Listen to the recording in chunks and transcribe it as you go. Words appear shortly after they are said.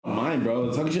fine,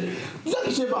 bro. Talking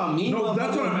shit about me. No,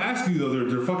 that's what I'm asking you though.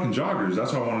 They're fucking joggers.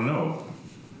 That's what I want to know.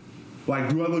 Like,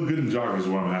 do I look good in joggers? Is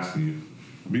what I'm asking you.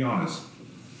 Be honest.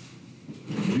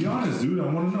 Be honest, dude. I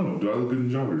want to know. Do I look good in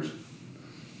joggers?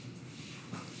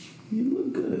 You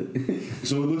look good.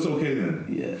 So it looks okay then.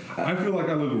 Yeah. I feel like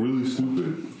I look really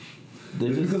stupid.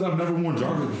 It's because I've never worn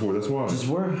joggers before. That's why. Just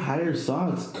wear higher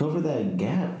socks. Cover that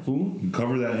gap, fool.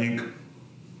 Cover that ink.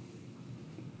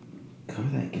 Cover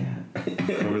that gap.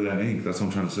 Cover that ink. That's what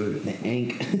I'm trying to say. The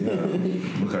ink. Yeah.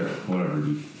 Okay. Whatever,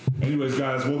 dude. Anyways,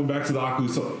 guys, welcome back to the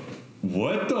Oculus.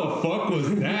 What the fuck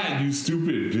was that, you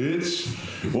stupid bitch?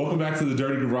 Welcome back to the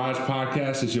Dirty Garage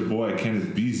Podcast. It's your boy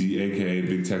Kenneth Beasy, aka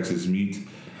Big Texas Meat.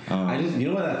 You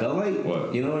know what that felt like?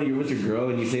 What? You know when you're with your girl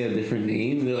and you say a different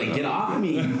name? They're like, get off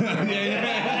me.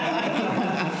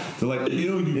 Yeah. They're like,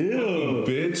 ew, you fucking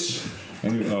bitch.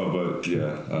 And but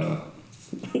yeah.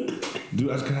 Dude,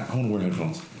 I want to wear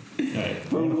headphones. Right.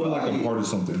 I want to feel like I'm part of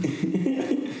something.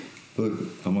 Look,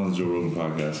 I'm on the Joe Rogan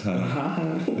podcast.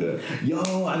 Yeah.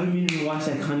 Yo, I've been meaning to watch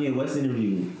that Kanye West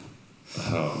interview.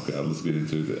 Oh God, let's get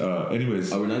into it.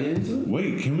 Anyways, we're not getting into it.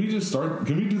 Wait, can we just start?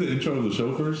 Can we do the intro of the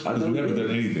show first? Because we haven't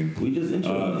done anything. We just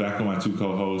intro. Back on my two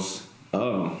co-hosts.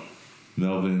 Oh,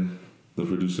 Melvin, the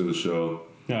producer of the show,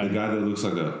 the guy that looks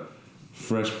like a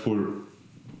fresh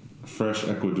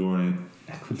Ecuadorian,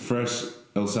 fresh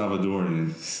El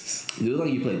Salvadorian. You look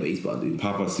like you play baseball, dude.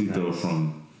 Papacito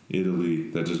from Italy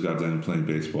that just got done playing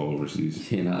baseball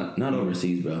overseas. Yeah, not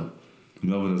overseas, bro.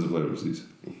 Melvin doesn't play overseas.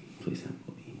 He plays MLB.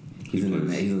 He's in the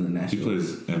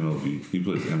Nationals. He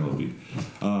plays MLB.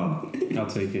 I'll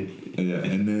take it. Yeah,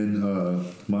 and then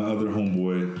my other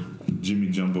homeboy, Jimmy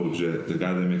Jumbo Jet, the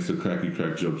guy that makes the cracky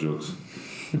crack jokes.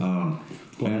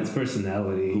 Who adds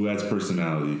personality.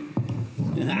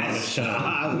 Shut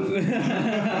up.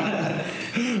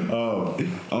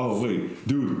 Oh, wait.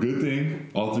 Dude, good thing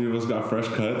all three of us got fresh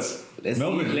cuts.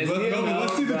 Melvin, let's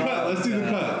see the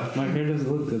cut. My hair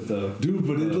doesn't look good, though. Dude,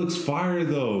 but it looks fire,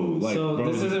 though. Like, so,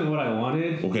 bro, this isn't what I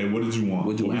wanted. Okay, what did you want?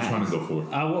 What were you trying to go for?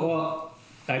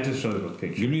 I just showed him a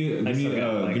picture. Give me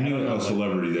a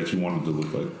celebrity that you wanted to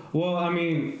look like. Well, I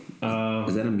mean...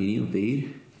 is that a medium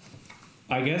fade?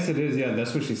 I guess it is, yeah.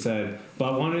 That's what she said.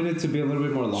 But I wanted it to be a little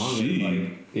bit more longer.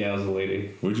 Yeah, it was a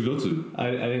lady. Where'd you go to?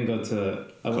 I didn't go to...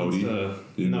 Cody?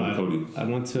 Cody? I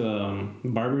went to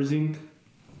Barber's Inc.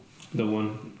 The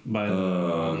one by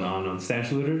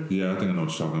Stanschluter. Yeah, I think I know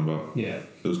what you're talking about. Yeah.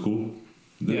 It was cool.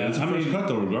 Yeah, it's a fresh cut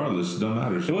though, regardless. It doesn't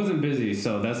matter. It wasn't busy,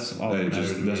 so that's all that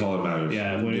matters. That's all that matters.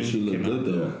 Yeah, when did she look good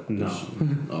though? No.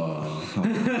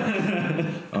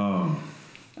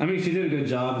 I mean, she did a good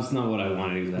job. It's not what I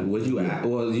wanted exactly. What'd you ask?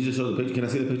 Well, you just showed the picture. Can I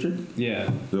see the picture?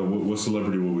 Yeah. What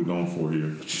celebrity were we going for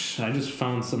here? I just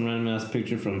found some random ass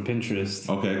picture from Pinterest.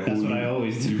 Okay, cool. That's what I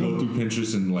always do. You go through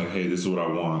Pinterest and like, hey, this is what I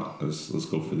want. Let's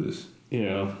go for this.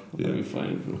 Yeah. Let me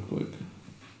find it real quick.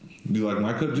 Do you like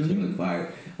my cut, Jimmy?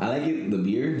 Fire. I like it. The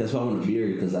beard. That's why I want a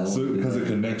beard because it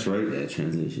connects, right? Yeah,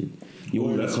 transition. You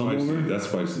want that's spicy. Over? That's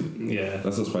spicy. Yeah.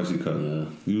 That's a spicy cut. Yeah.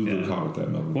 You look hot with that,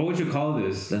 Melvin. What would you call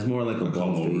this? That's more like a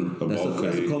ball fade.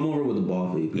 That's a comb over with a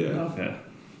ball fade. Yeah. Okay.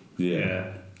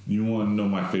 Yeah. You want to know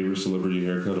my favorite celebrity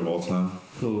haircut of all time?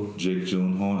 Cool. Jake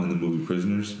Gyllenhaal in the movie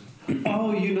Prisoners.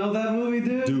 Oh, you know that movie,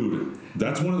 dude? Dude,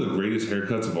 that's one of the greatest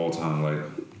haircuts of all time. Like,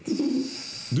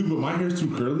 dude, but my hair's too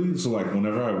curly, so like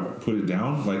whenever I put it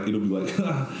down, like it'll be like,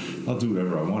 I'll do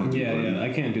whatever I want to do. Yeah, I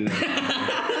can't do that.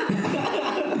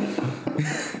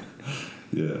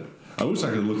 Yeah, I wish I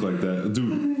could look like that,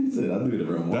 dude. He said, I'll do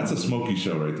whatever I want. That's a Smokey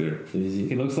show right there.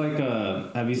 He looks like.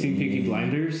 Have you seen Peaky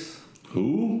Blinders?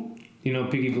 Who? You know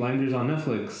Peaky Blinders on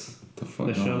Netflix. The fuck?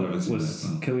 The show was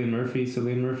Cillian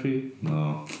Murphy.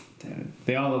 No. Damn.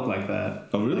 They all look like that.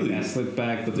 Oh, really? Like that slick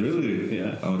back. But really?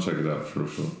 Yeah. I'll check it out for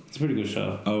sure. It's a pretty good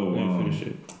show. Oh, finish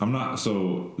it. I'm not.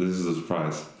 So this is a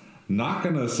surprise. Not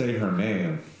gonna say her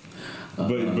name, but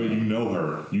you know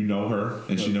her. You know her,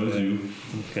 and she knows you.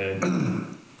 Okay.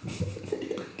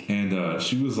 And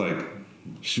she was like,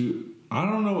 I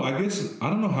don't know. I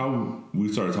don't know how we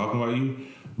started talking about you,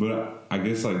 but I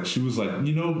guess like she was like,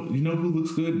 you know who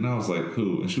looks good, and I was like,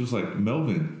 who? And she was like,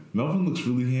 Melvin. Melvin looks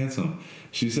really handsome.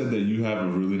 She said that you have a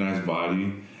really nice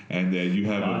body, and that you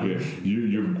have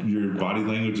your body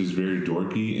language is very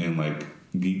dorky and like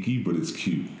geeky, but it's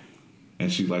cute, and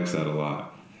she likes that a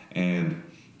lot. And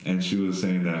she was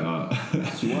saying that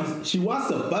she wants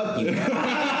to fuck you.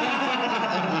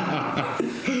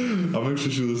 I'll make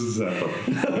sure she listens to that.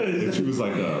 And she was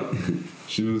like,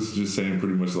 she was just saying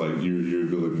pretty much like you're a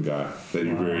good looking guy, that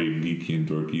you're very geeky and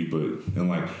dorky, and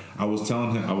like I was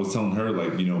telling her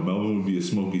like, you know, Melvin would be a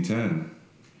smoky 10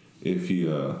 if he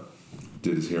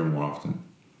did his hair more often.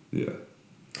 Yeah.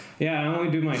 Yeah, I only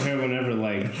do my hair whenever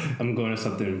like I'm going to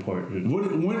something important.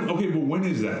 When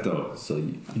is that though? So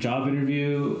Job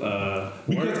interview.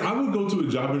 Because I would go to a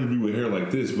job interview with hair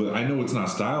like this, but I know it's not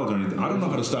styled or anything. I don't know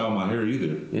how to style my hair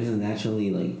either. This is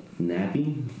naturally like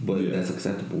nappy, but that's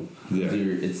acceptable. Yeah,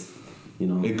 it's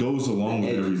it goes along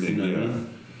with everything. You know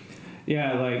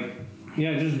what I mean?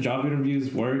 Yeah, just job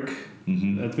interviews, work.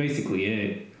 Mm-hmm. That's basically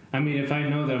it. I mean, if I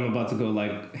know that I'm about to go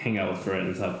like hang out with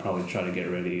friends, I'll probably try to get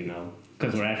ready,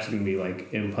 because we're actually gonna be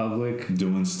like in public,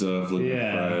 doing stuff, looking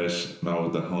fresh, out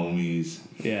with the homies.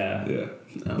 Yeah.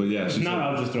 But yeah, she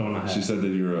I'll just throw on a hat. She said that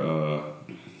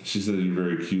you're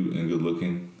very cute and good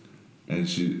looking, and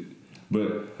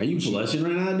But are you blushing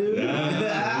right now, dude?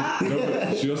 Yeah.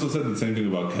 No, she also said the same thing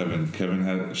about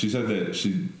Kevin. She said that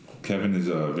Kevin is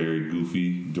a very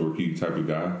goofy, dorky type of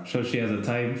guy. So she has a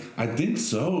type? I think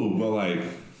so, but like,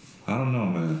 I don't know,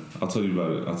 man. I'll tell you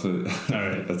about it. All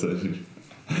right. That's it.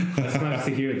 That's nice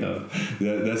to hear, though.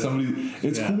 That's somebody.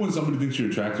 It's cool when somebody thinks you're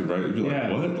attractive, right? You'd be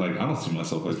like, what? Like, I don't see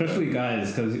myself like Especially that.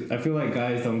 guys, because I feel like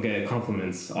guys don't get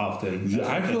compliments often. Yeah,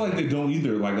 I feel like they don't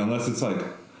either. Like, unless it's like,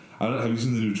 have you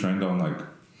seen the new trend on like?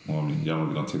 Well, I mean, y'all don't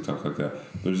get on TikTok like that.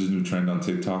 There's this new trend on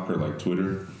TikTok or like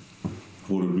Twitter.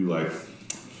 What would be like?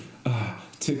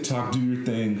 TikTok, do your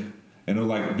thing. And it'll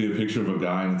like be a picture of a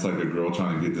guy and it's like a girl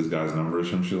trying to get this guy's number or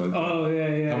some shit like that. Oh,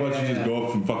 yeah. How about you just go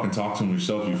up and fucking talk to him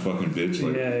yourself, you fucking bitch?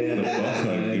 Like, the fuck?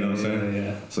 Like, you know what I'm saying?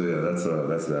 Yeah. So yeah,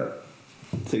 that's that.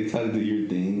 TikTok, do your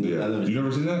thing. Yeah. You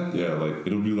never seen that? Yeah, like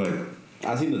it'll be like.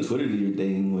 I've seen the Twitter do your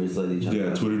thing where it's like they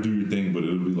try Twitter do your thing, but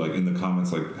it'll be like in the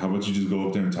comments like, how about you just go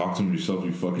up there and talk to him yourself,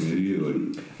 you fucking idiot?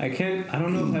 Like, I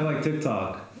don't know if I like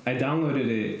TikTok. I downloaded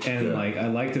it and like I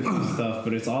liked a few stuff,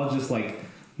 but it's all just like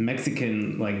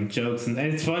Mexican like jokes and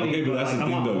it's funny. Okay, but that's like, the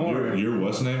thing though. Your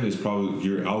what's name is probably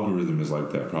your algorithm is like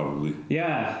that probably.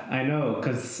 Yeah, I know,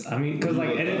 cause like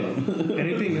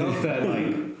anything else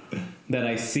that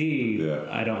I see,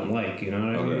 I don't like. You know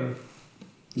what I mean?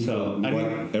 So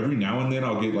every now and then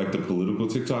I'll get like the political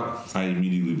TikTok. I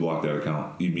immediately block that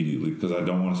account because I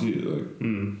don't want to see it.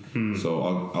 Like,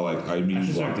 so I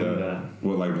immediately block that.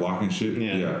 What, like blocking shit?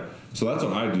 Yeah. So that's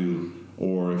what I do.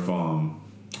 Or if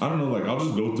I don't know, like I'll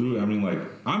just go through it. I mean, like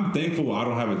I'm thankful I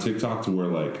don't have a TikTok to where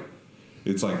like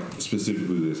it's like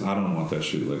specifically this. I don't want that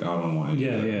shit. Like I don't want any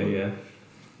Yeah.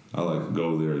 I like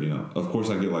go there, Of course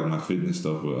I get like my fitness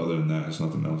stuff, but other than that, it's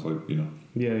nothing else. Like, Yeah.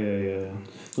 The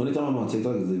only time I'm on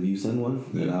TikTok is if you send one,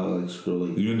 and I'll like scroll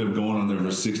like. You end up going on there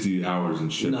for 60 hours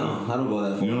and shit. No, I don't go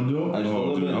that far. You don't do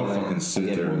it? I'll fucking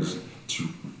sit there and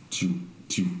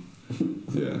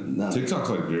yeah. TikTok's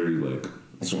like very like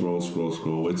scroll.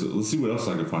 Let's see what else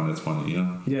I can find that's funny,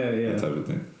 Yeah. That type of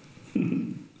thing.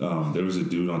 There was a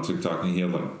dude on TikTok and he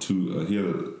had like he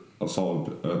had a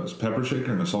salt pepper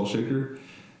shaker and a salt shaker,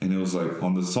 and it was like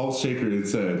on the salt shaker it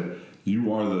said,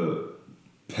 "You are the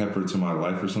pepper to my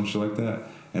life" or some shit like that,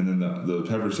 and then the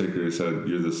pepper shaker it said,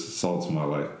 "You're the salt to my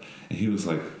life," and he was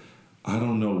like, I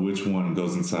don't know which one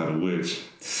goes inside of which.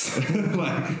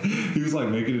 Like he was like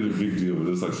making it a big deal, but it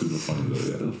was like super funny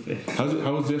though. Yeah.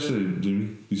 How was yesterday,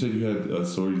 Jimmy? You said you had a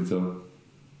story to tell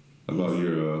about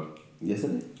your.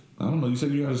 Yesterday? I don't know. You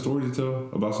said you had a story to tell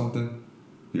about something,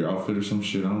 your outfit or some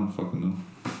shit. I don't fucking know.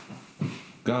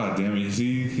 God damn it!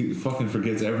 See, he fucking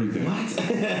forgets everything. What?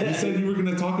 You said you were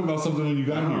gonna talk about something when you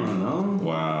got here. I don't know.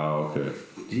 Wow. Okay.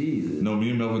 Jesus. No,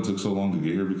 me and Melvin took so long to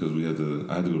get here because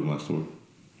I had to go to my store.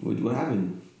 What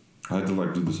happened? I had to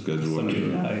like do the schedule.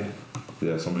 Somebody died.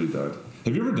 Yeah, somebody died.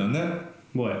 Have you ever done that?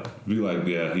 What? Be like,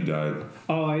 yeah, he died.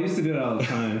 Oh, I used to do that all the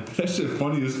time. That shit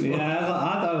funny as fuck. Yeah,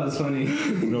 I thought it was funny.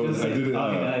 No, I did it.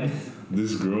 Oh, he died.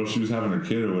 This girl, she was having her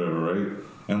kid or whatever, right?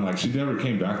 And like, she never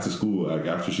came back to school like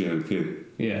after she had a kid.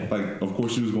 Yeah. Like, of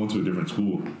course, she was going to a different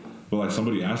school, but like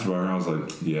somebody asked about her, and I was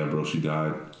like, yeah, bro, she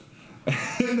died.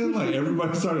 And then like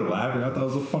everybody started laughing. I thought it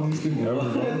was the funniest thing ever.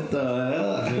 What the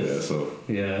hell? Yeah, so.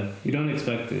 Yeah, you don't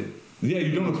expect it. Yeah,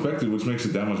 you don't expect it, which makes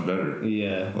it that much better.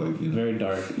 Yeah, like very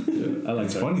dark. Yeah. I like.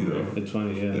 It's funny though. It's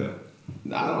funny, yeah.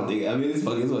 I don't think. I mean, it's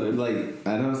fucking funny. Like,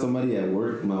 I know somebody at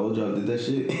work, my old job, did that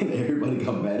shit, and everybody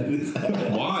got mad at his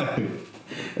ass. Why?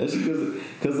 That's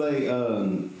because like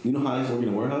you know how I used to work in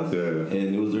a warehouse,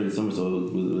 and it was during the summer, so it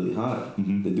was really hot.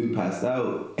 Mm-hmm. The dude passed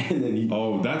out, and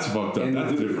then that's fucked up.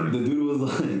 That's different. The dude was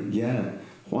like, yeah,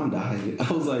 Juan died.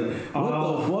 I was like,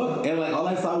 what the fuck? And like all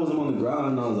I saw was him on the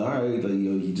ground, and I was like, all right, like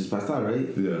he just passed out, right?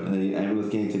 Yeah. And then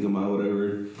ambulance came, take him out,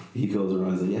 whatever. He goes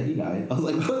around and said, yeah, he died. I was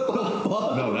like, what the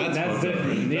fuck? No, that's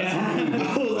different.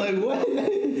 Yeah. I was like, what?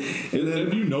 And then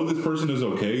if you know this person is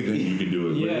okay, then you can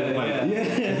do it.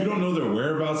 If you don't know their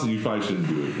whereabouts, then you probably shouldn't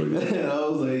do it. But and I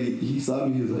was like, he saw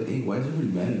me, he was like, hey, why is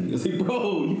everybody mad at me? I was like,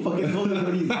 bro, you fucking told me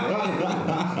what he's dead.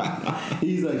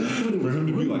 He's like, for him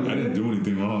to be like, I didn't do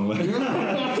anything wrong. Like,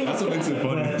 that's what makes it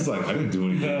funny. It's like, I didn't do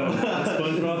anything wrong. The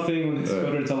SpongeBob thing with the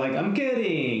scooter to like, I'm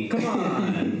kidding. Come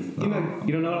on.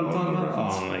 You don't know what I'm talking about?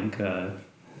 Oh my god.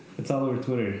 It's all over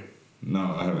Twitter.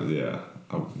 No, I haven't. Yeah.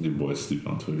 Your boy's sleeping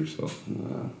on Twitter, so.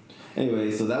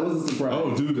 Anyway, so that was a surprise.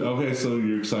 Oh, dude. Okay, so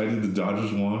you're excited the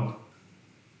Dodgers won?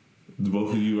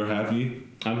 Both of you are happy?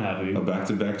 I'm happy. A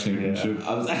back-to-back championship.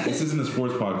 Yeah. This isn't a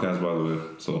sports podcast, by the way.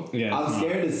 So yeah, I'm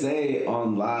scared to say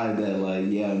on live that like,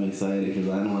 yeah, I'm excited because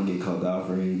I don't want to get called out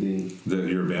for anything. that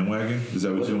you're a bandwagon? Is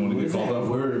that what you don't want to get called out for?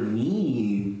 What does that word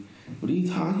mean? What are you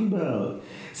talking about?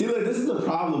 See, look, this is the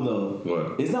problem though.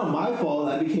 What? It's not my fault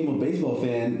I became a baseball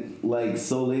fan like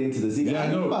so late into the season. Yeah, I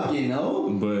know. Fucking know.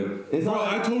 But It's bro,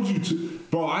 not- I told you to.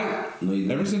 Bro, No, you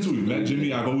ever didn't. since we've met,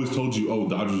 Jimmy, I've always told you, oh,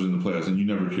 Dodgers in the playoffs, and you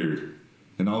never cared.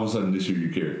 And all of a sudden this year you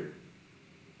care.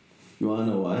 You want to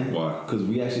know why? Why? Because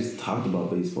we actually talked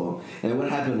about baseball. And what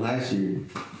happened last year?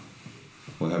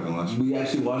 What happened last year? We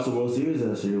actually watched the World Series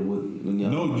last year.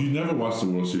 No, you never watched the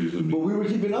World Series with But me. we were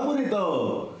keeping up with it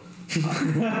though.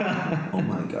 Oh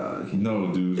my god.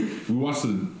 No, dude. We watched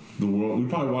the World. We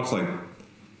probably watched like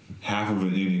half of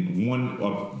an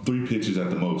inning, 3 pitches at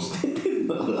the most.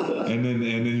 and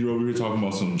then you're over here talking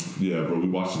about some. Yeah, bro. We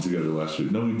watched it together last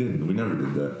year. No, we didn't. We never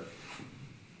did that.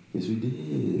 Yes, we did.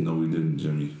 No, we didn't,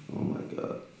 Jimmy. Oh my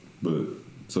god. But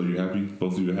so you happy?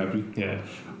 Both of you are happy? Yeah.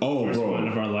 Oh, First bro. one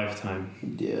of our lifetime.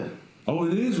 Yeah. Oh,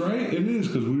 it is, right? It is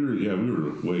because we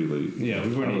were way late. Yeah, we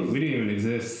didn't even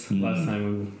exist last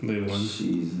time we won.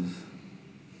 Jesus.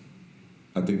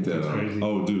 I think that. That's crazy.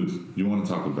 Oh, dude, you want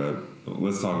to talk about?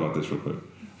 Let's talk about this real quick.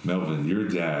 Melvin, your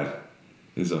dad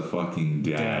is a fucking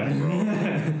dad. Bro.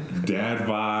 Dad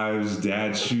vibes,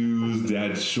 dad shoes,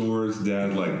 dad shorts,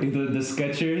 dad like. The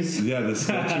Skechers. Yeah, the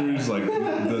Skechers, like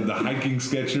the hiking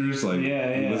Skechers, like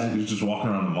Yeah. He's just walking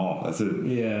around the mall. That's it.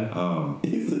 Yeah.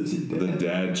 He's such a The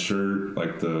dad shirt,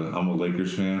 like the I'm a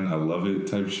Lakers fan, I love it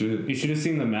type shit. You should have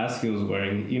seen the mask he was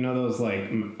wearing. You know those like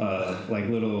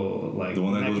little like The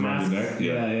one that neck goes around your masks? neck?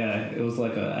 Yeah. Yeah. It was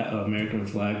like a American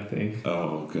flag thing.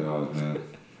 Oh god, man.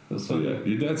 It was So funny. yeah,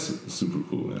 your dad's super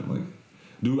cool, man. Like,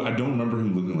 dude, I don't remember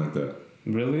him looking like that.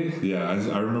 Really? Yeah,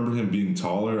 I remember him being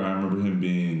taller. I remember him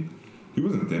being. He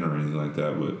wasn't thin or anything like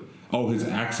that, but his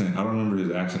accent. I don't remember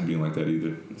his accent being like that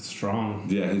either. Strong.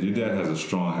 Yeah, your dad has a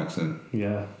strong accent.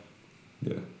 Yeah.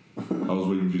 Yeah. I was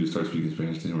waiting for you to start speaking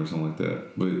Spanish to him or something like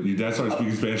that. But your dad started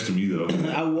speaking Spanish to me though.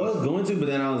 I was going to, but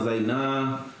then I was like,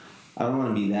 nah, I don't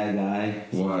want to be that guy.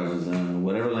 So Why? I was,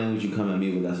 whatever language you come at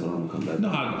me with, that's what I'm gonna come back. No,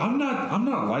 I'm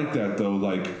not like that though.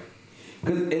 Like,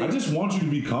 I just want you to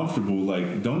be comfortable.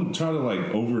 Like, don't try to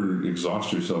like over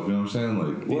exhaust yourself. You know what I'm saying?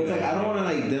 Like, well, it's like I don't want to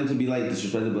like them to be like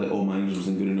disrespected, like, oh, my English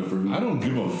wasn't good enough for me. I don't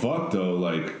give a fuck though.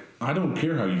 Like, I don't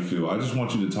care how you feel. I just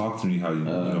want you to talk to me how you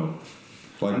know.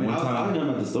 Like I mean, one I time. was talking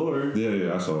at the store.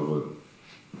 Yeah, I saw it,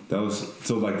 but that was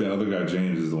so like the other guy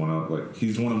James is the one I like.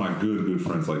 He's one of my good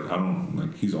friends. Like I don't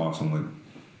like he's awesome. Like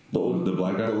the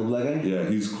black guy. The black guy? Yeah,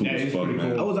 he's cool Yeah, as he's fuck, pretty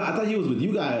man. cool. I thought he was with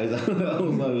you guys. I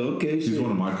was like, okay, He's shit. one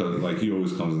of my cousins. Like he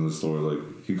always comes in the store.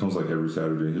 Like he comes like every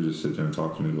Saturday. And he'll just sit there and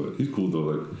talk to me. But he's cool though.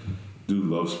 Like dude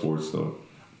loves sports though.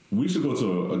 We should go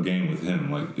to a game with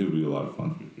him. Like it would be a lot of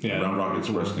fun. Yeah. Round Rock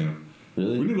Express game.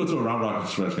 Really? We need to go to a Round Rock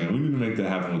Express game. We need to make that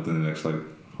happen within the next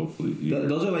hopefully year.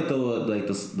 Those are like the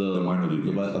minor league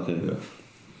games. Okay. Yeah.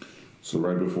 So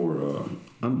right before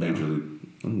I'm down. Major League.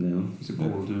 I'm down. He's a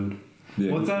cool dude.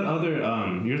 Yeah. What's that other?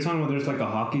 You're talking about? There's like a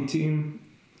hockey team,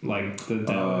 like the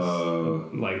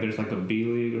Dallas. Like there's like a B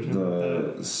League or something like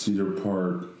that. The Cedar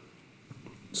Park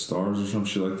Stars or some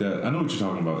shit like that. I know what you're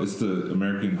talking about. It's the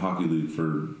American Hockey League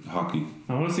for hockey.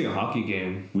 I want to see a hockey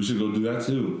game. We should go do that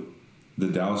too. The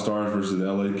Dallas Stars versus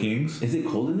the LA Kings. Is it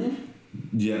cold in there?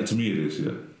 Yeah, to me it is.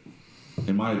 Yeah,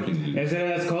 in my opinion, it is. Is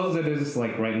it as cold as it is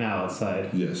like right now outside?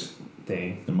 Yes,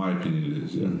 Dang. in my opinion, it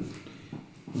is. Yeah,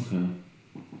 Okay.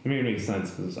 I mean, it makes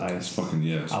sense because it's fucking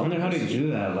yes. I wonder how they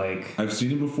do that. Like, I've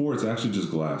seen it before. It's actually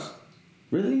just glass.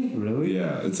 Really? really?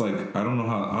 Yeah, it's like I don't know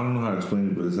how to explain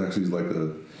it, but it's actually like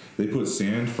they put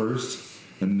sand first,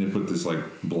 and then they put this like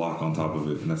block on top of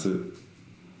it, and that's it.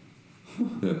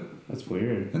 Yeah, That's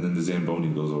weird. and then the Zamboni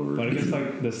goes over. But I it. guess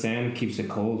like the sand keeps it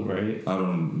cold, right? I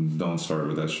don't start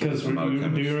with that shit. Because I'm not a do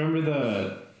chemist. you remember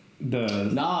the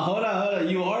Nah, hold on.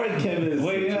 You are a chemist.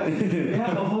 Wait, yeah, they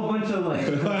have a whole bunch of like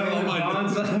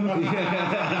bonds.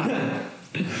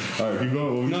 All right, keep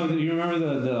going. No, do you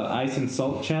remember the ice and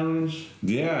salt challenge?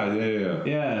 Yeah.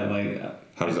 Yeah, like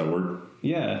How does that work?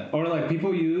 yeah, or like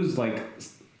people use like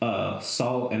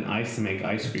salt and ice to make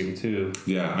ice cream too.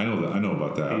 Yeah, I know that. I know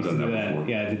about that. I I've used to done do that before.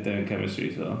 Yeah, I did that in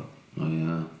chemistry. So Oh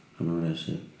yeah, I remember that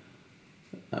shit.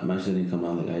 My shit didn't come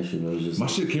out like ice cream. It was just my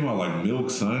shit came out like milk,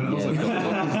 son. I was like,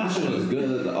 this shit was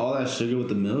good. All that sugar with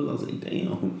the milk. I was like,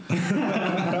 damn.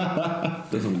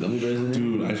 There's some gummy bears in there.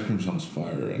 Dude, ice cream sounds fire.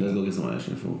 Right Let's now. go get some ice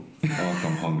cream food. Oh,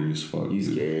 I'm hungry as fuck. You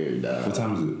dude. scared? What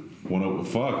time is it?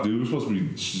 Fuck, dude. We're supposed to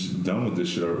be done with this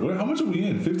shit. How much are we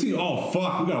in? 15? Oh,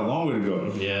 fuck. We got a long way to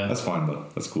go. Yeah. That's fine, though.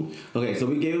 That's cool. Okay, so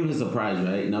we gave him his surprise,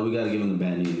 right? Now we gotta give him the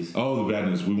bad news. Oh, the bad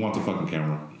news. We want the fucking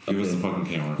camera. Give us the fucking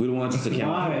camera. We don't want just a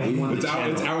camera. Why? We want It's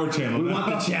our channel. We want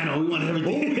the channel. We want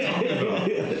everything.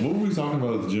 What were we talking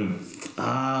about at the gym?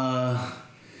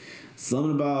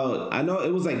 Something about, I know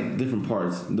it was like different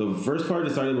parts. The first part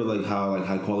it started with like how like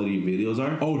high quality videos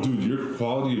are. Oh, dude, your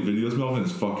quality of videos, Melvin,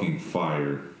 is fucking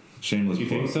fire. Shameless You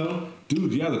plug. think so?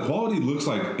 Dude, yeah, the quality looks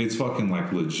like it's fucking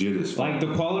like legit as fuck. Like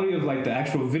the quality of like the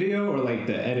actual video or like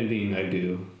the editing I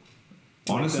do?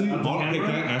 Honestly, Like the hey, can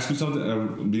I camera? ask you something?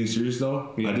 I'm being serious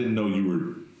though. Yeah. I didn't know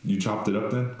you chopped it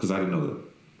up then because I didn't know that.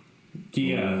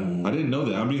 Yeah. I didn't know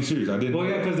that. I'm being serious. I didn't. Well, know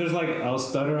yeah, that. because there's like I'll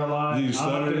stutter a lot. You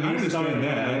stutter. I understand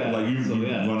that. Like you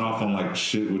run off on like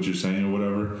shit what you're saying or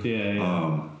whatever.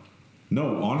 Yeah.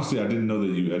 No, honestly, I didn't know that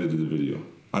you edited the video.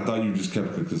 I thought you just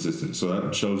kept it consistent. So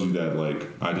that shows you that like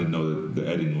I didn't know that the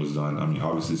editing was done. I mean,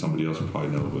 obviously somebody else would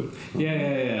probably know, but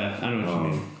Yeah. I know what you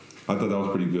mean. I thought that was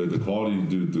pretty good. The quality,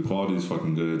 dude, the quality is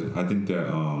fucking good. I think that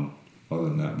other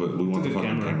than that, but we want the It's a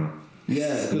fucking good camera. Yeah,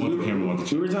 because We want the camera.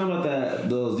 we were talking about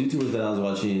those YouTubers that I was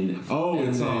watching. Oh, and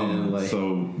it's then, like,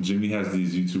 so Jimmy has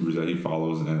these YouTubers that he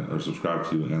follows and or subscribed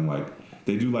to, and like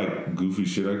they do like goofy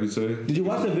shit. I could say. Did you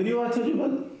watch the video I told you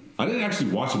about? I didn't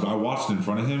actually watch it, but I watched it in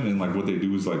front of him, and like what they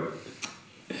do is like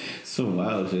Some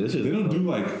wild shit. This shit. they don't do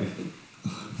like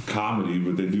comedy,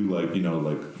 but they do like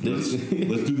like let's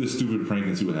do this stupid prank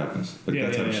and see what happens, like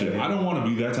that type of shit. Yeah. I don't want to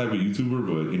be that type of YouTuber,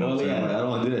 but you know, Oh what I'm yeah, saying? I don't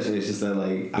want to do that shit. It's just that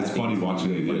like It's funny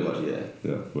watching it. Funny watching, yeah.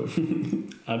 Yeah, but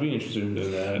I'd be interested in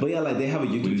doing that. But yeah, like they have a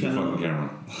we YouTube need the channel. fucking camera.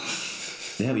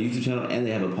 They have a YouTube channel and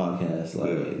they have a podcast. Like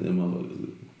Yeah. them motherfuckers.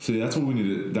 See, that's what we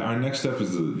need. Our next step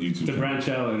is the YouTube To channel. branch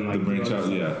out and like The branch do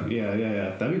other out, stuff.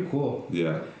 Yeah. That'd be cool.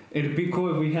 Yeah. It'd be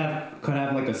cool if we could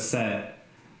have like a set,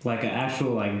 like an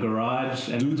actual like garage.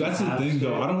 And Dude, that's the have thing shit.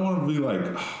 though. I don't want to be like,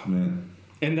 oh, man.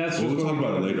 And that's We'll just talk what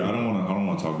about it we- later. I don't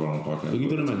want to talk about it on the podcast. We can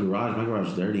do it in my garage. My garage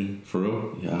is dirty. For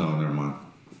real? Yeah. No, never mind.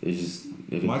 It's just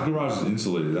My garage is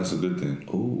insulated. That's a good thing.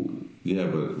 Oh, Yeah,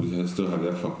 but we still have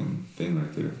that fucking thing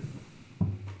right there.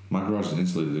 My garage is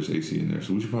insulated. There's AC in there,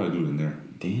 so we should probably do it in there.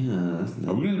 damn. That's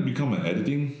Are we gonna become an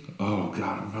editing? Oh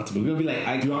God, I'm about to. We're gonna be like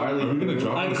iCarly. Are we gonna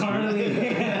drop out of school? iCarly.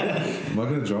 Am I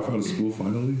gonna drop out of school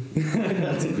finally?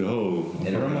 Let's go. I'm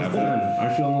You're fucking almost happy. done.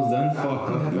 Aren't you almost done? Fuck, I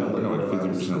got like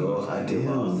 50% left. I did.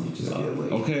 You just get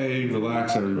like. Okay,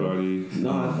 relax, everybody. No,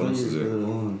 I What thought else you is were there? further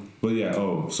along. But yeah,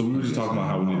 so we were just talking about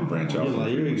how we need to branch out. Yeah,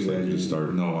 like, you're Just exaggerating.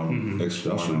 start. No, I'm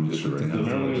extrapolating this shit right now.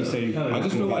 Remember when you said you I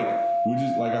just feel like we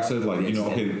just like I said, like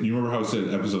okay, you remember how I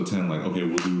said episode 10, like okay,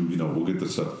 we'll do, we'll get the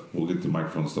stuff, we'll get the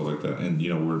microphone and stuff like that, and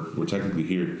we're technically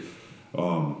here.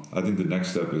 I think the next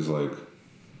step is like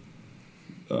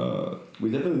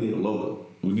We definitely need a logo.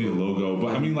 we need a logo,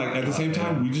 but I mean like at the same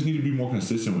time we just need to be more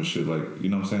consistent with shit. Like you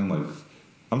know what I'm saying? Like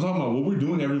I'm talking about what we're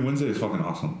doing every Wednesday is fucking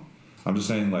awesome. I'm just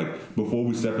saying like before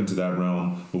we step into that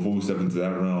realm, before we step into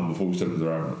that,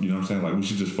 you know what I'm saying? Like we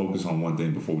should just focus on one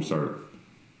thing before we start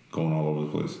going all over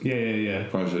the place. Yeah.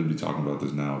 Probably shouldn't be talking about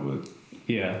this now, but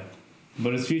Yeah.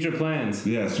 But it's future plans.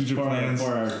 yeah, it's future plans.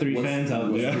 For our three fans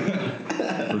out there.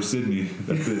 Yeah. For Sydney.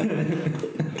 That's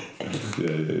it.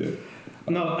 Yeah.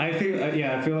 No, I feel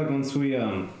like once we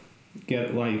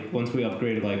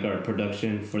upgraded like our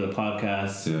production for the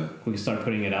podcast, Yeah. we can start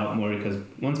putting it out more because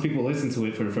once people listen to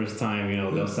it for the first time,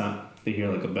 they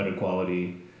hear like a better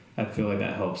quality. I feel like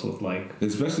that helps with like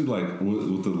Especially like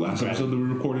with the last episode that we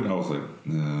recorded, I was like,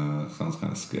 nah, sounds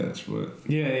kind of sketch, but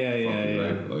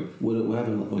yeah. like What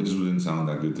happened? it just didn't sound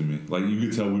that good to me. Like you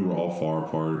could tell we were all far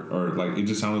apart, or like it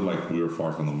just sounded like we were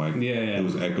far from the mic. Yeah. It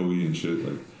was echoey and shit.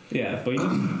 Like But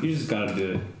you just gotta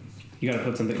do it. You gotta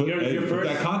put something. put Your that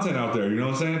first, content out there. You know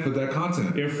what I'm saying? Put that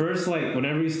content. your first like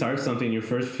whenever you start something, your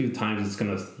first few times it's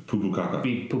gonna Poo poo caca.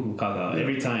 be poo poo caca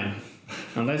every time,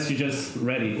 unless you're just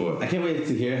ready. What? I can't wait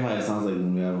to hear how it sounds like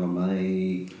when we have a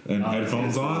mic. And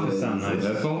headphones on. It sound nice.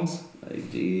 Headphones. Like,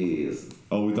 jeez.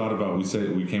 Oh, we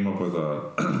came up with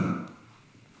a.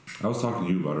 I was talking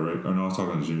to you about it, right? Or no, I was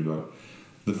talking to Jimmy about it.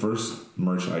 The first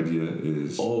merch idea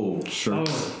is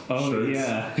shirts. Oh,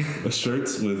 yeah.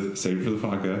 Shirts with save for the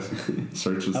podcast.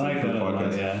 Shirts with I like save for the that a lot,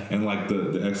 podcast. yeah. And like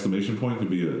the exclamation point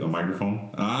could be a microphone.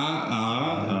 And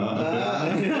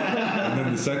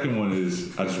then the second one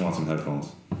is I just want some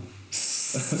headphones.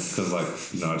 Because like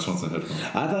I just want some headphones.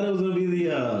 I thought it was gonna be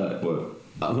the What?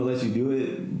 I'm gonna let you do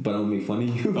it, but I'm gonna make fun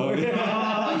of you. Oh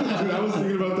yeah, dude, I was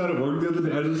thinking about that at work the other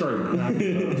day. I just started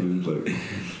cracking up, dude.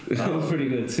 Like, that was pretty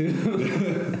good too.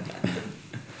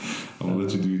 I'm gonna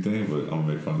let you do your thing, but I'm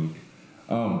gonna make fun of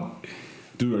you.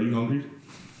 Dude, are you hungry?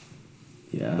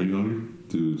 Yeah. Are you hungry?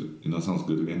 Dude, you know it sounds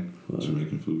good again? What?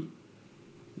 Jamaican food.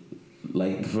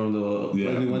 Like from the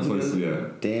Yeah, we went place, to yeah.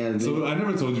 Damn. So I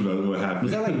never told you about what happened.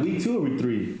 Was that like week 2 or week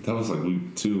 3? That was like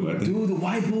week 2, I think. Dude, the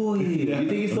white boy. Yeah. You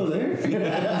think he's still there?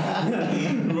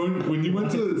 when you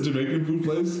went to the Jamaican food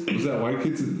place, was that white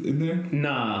kid in there?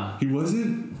 Nah. He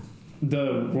wasn't?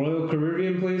 The Royal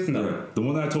Caribbean place? No. Yeah, the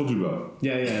one that I told you about.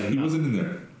 Yeah. He wasn't in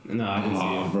there. No, I didn't see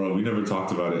him. Bro, we never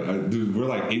talked about it. Dude, we're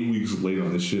like 8 weeks late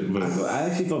on this shit. But I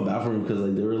actually felt bad for him because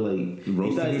like they were like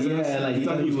roasting his ass. Yeah, like he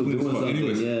thought he was cool as doing fuck. something.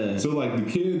 Anyways, Yeah. so like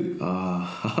the kid,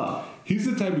 he's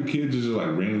the type of kid to just like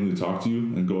randomly talk to you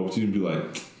and go up to you and be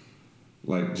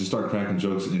like just start cracking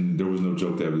jokes, and there was no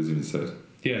joke that was even said.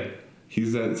 Yeah.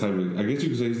 He's that type of. I guess you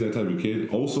could say he's that type of kid.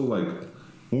 Also, like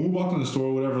when we walked in the store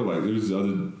or whatever, like there was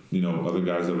other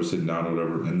guys that were sitting down or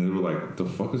whatever, and they were like, "The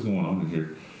fuck is going on in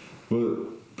here?"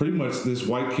 But pretty much, this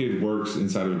white kid works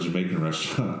inside of a Jamaican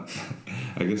restaurant.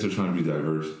 I guess they're trying to be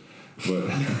diverse, but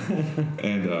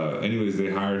and anyways, they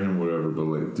hired him, whatever. But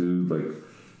like, dude, like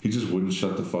he just wouldn't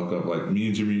shut the fuck up. Like me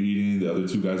and Jimmy are eating, the other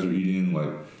 2 guys are eating, like,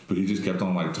 but he just kept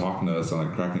on like talking to us and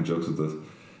like cracking jokes with us.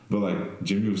 But like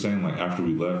Jimmy was saying, like after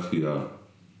we left, he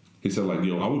said like,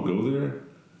 "Yo, I would go there,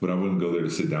 but I wouldn't go there to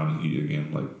sit down and eat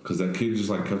again, like, cause that kid just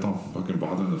like kept on fucking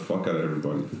bothering the fuck out of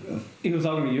everybody." He was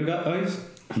talking to you guys?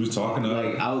 He was talking to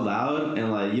like out loud,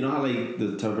 and like you know how like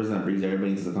the type of person that brings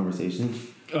everybody into the conversation.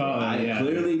 I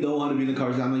clearly don't want to be in the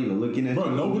conversation. I'm not even looking at.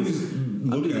 Bro, nobody's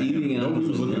looking at him. Nobody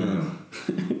was looking at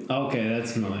him. Okay,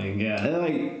 that's annoying. Yeah. And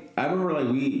like I remember, like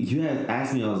you had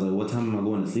asked me, I was like, "What time am I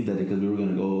going to sleep that day?" Because we were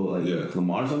gonna go like to the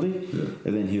mall or something. Yeah.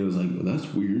 And then he was like, well,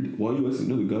 "That's weird. Why are you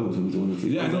asking another guy who's going to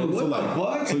sleep?" Yeah, I know. Like, So what the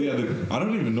fuck? So yeah, I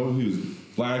don't even know if he was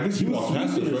like. I guess he walked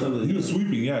past us. Right? He was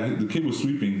sweeping. Yeah, the kid was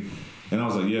sweeping. And I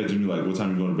was like, "Yeah, Jimmy, like, what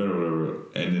time you going to bed or whatever?"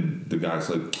 And then the guy's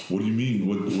like, "What do you mean?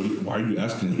 Why are you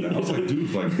asking him that?" I was like,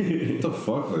 "Dude, like, what the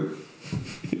fuck?" Like,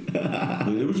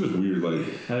 it was just weird.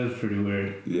 Like, that was pretty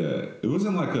weird. Yeah, it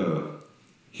wasn't like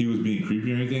he was being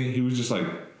creepy or anything. He was just like,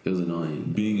 it was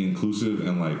annoying, being inclusive,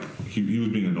 and like he was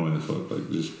being annoying as fuck,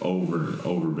 like just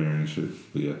overbearing and shit.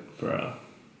 But yeah, bro,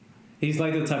 he's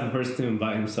like the type of person to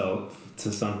invite himself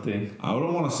to something. I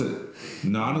don't want to say.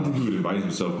 No, I don't think he would invite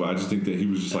himself, but I just think that he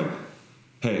was just like,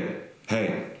 hey,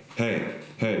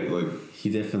 like he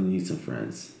definitely needs some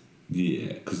friends.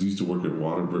 Yeah, because he used to work at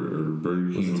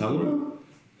Burger King.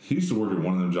 Was he used to work at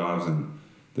one of them jobs, and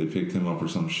they picked him up or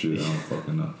some shit. I don't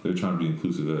fucking know. They're trying to be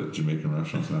inclusive at Jamaican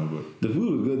restaurants now, but the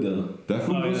food was good though. That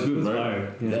food was good, right?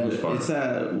 Fire. Yeah. It was fire. It's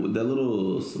that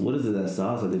little, what is it? That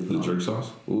sauce that they put the on? jerk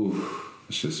sauce. Ooh.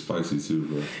 That shit's spicy too,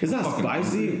 bro. It's not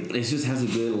spicy. Hungry. It just has a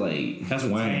good like. That's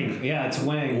twang. Twang. Yeah,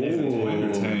 twang. Twang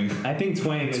or tang. I think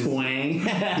twang is Twang.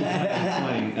 twang.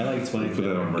 I like twang. Put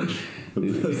that on merch.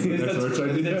 That's the next merch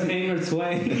idea. Is it tang or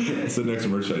twang? That's the next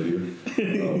merch idea.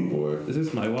 Oh boy. Is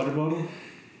this my water bottle?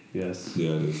 Yes.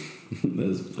 Yeah, it is.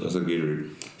 That's a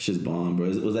Gatorade. Shit's bomb, bro.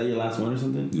 Was that your last one or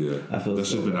something? Yeah. I feel that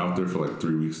shit's been out there for like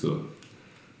 3 weeks though.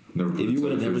 Never. If you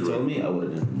would have never told me, I would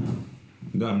have never known.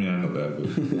 No, I mean I know that, but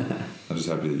I'm just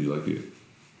happy that you like it.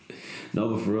 No,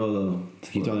 but for real though,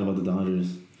 keep talking about the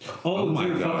Dodgers. Oh my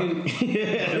dude, God. fucking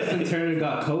Justin Turner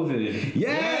got COVID.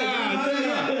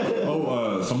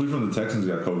 Somebody from the Texans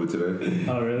got COVID today.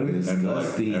 Oh really?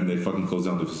 And they fucking closed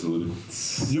down the facility.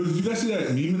 Yo, did you guys see that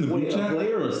meme in the group chat? A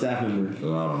player or a staff member? I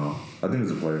don't know. I think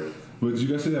it's a player. But did you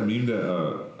guys see that meme that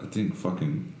I think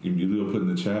fucking Emilio put in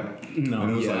the chat? No.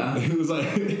 And it was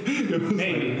like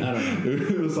Maybe. I don't know.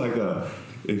 It was like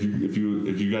if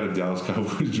you got a Dallas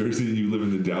Cowboys jersey and you live in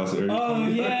the Dallas area. Oh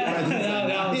yeah,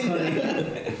 that was funny.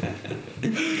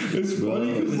 It's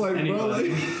funny because like bro,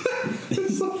 like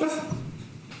it's like,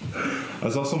 I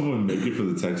saw someone make it for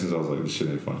the Texans. I was like, this shit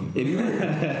ain't funny. If you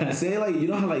say like, you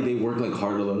know how like they work like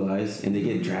hard all their lives and they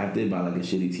get drafted by like a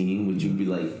shitty team, would you be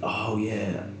like, oh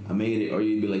yeah, I made it, or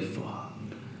you'd be like, fuck?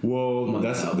 Well,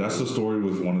 that's the story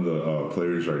with one of the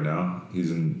players right now.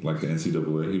 He's in like the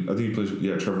NCAA. I think he plays.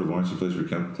 Trevor Lawrence. He plays for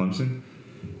Clemson,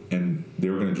 and they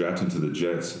were going to draft him to the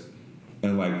Jets.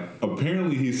 And like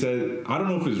apparently he said, I don't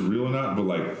know if it's real or not, but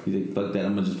like he's like, fuck that,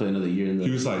 I'm gonna just play another year.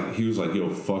 He was like, yo,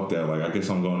 fuck that. Like I guess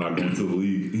I'm not going to the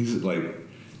league. He's like,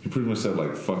 he pretty much said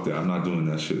like, fuck that, I'm not doing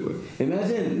that shit. Like,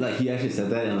 imagine like he actually said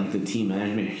that and like the team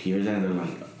management hears that and they're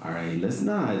like, all right, let's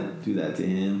not do that to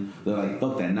him. They're like,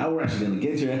 fuck that, now we're actually gonna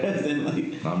get your ass. And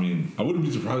like, I mean, I wouldn't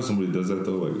be surprised if somebody does that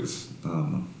though. Like, it's, I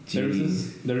don't know.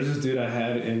 There's this dude I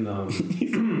had in I was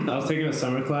taking a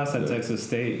summer class at Texas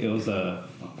State. It was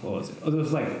what was it? It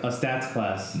was like a stats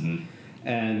class. Mm-hmm.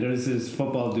 And there's this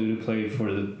football dude who played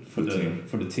for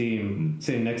the team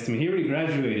sitting next to me. He already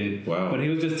graduated, wow. But he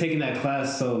was just taking that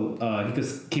class so he could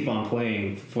keep on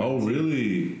playing. Oh,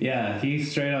 really? Yeah, he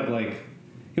straight up like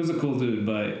he was a cool dude,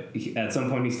 but at some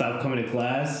point he stopped coming to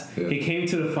class. Yeah. He came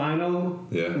to the final,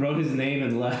 wrote his name,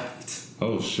 and left.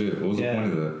 Oh shit! What was the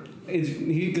point of that? It's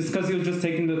because he was just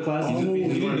taking the class. He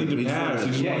didn't need to pass.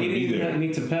 He didn't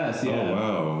need to pass. Yeah. Oh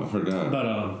wow, I forgot.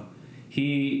 But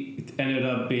he ended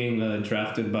up being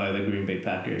drafted by the Green Bay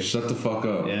Packers. Shut the fuck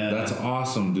up. Yeah. That's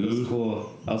awesome, dude. That's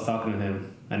cool. I was talking to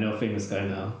him. I know a famous guy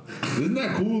now. Isn't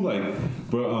that cool? Like,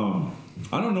 but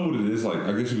I don't know what it is. Like,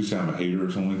 I guess you could say I'm a hater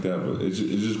or something like that. But it's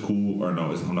just cool. Or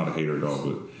no, I'm not a hater at all.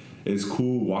 But it's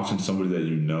cool watching somebody that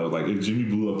you know. Like, if Jimmy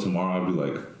blew up tomorrow, I'd be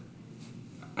like,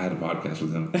 I had a podcast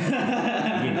with him. You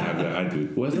didn't have that. I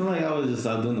did. Wasn't like I was just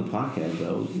out doing the podcast,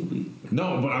 though.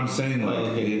 No, but I'm saying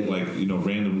like you know,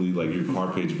 randomly like your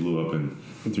car page blew up in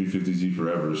 350Z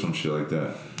forever or some shit like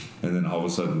that, and then all of a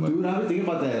sudden like. Dude, I was thinking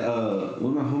about that.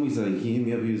 One of my homies like he hit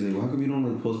me up. He was like, "Why come you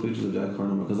don't like post pictures of Jack car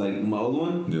no more?" Because like my old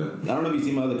one, I don't know if you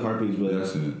see my other car page, but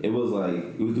it was like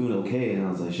it was doing okay, and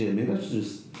I was like, "Shit, maybe I should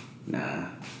just nah."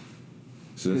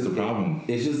 So that's the problem.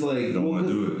 It's just like you don't want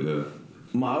to do it, yeah.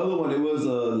 My other one, it was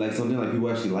like something like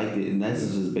people actually liked it, and that's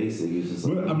just basic. It's just.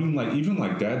 But I mean, like even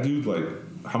like that, dude. Like,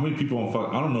 how many people on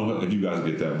fuck? I don't know if you guys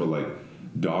get that, but like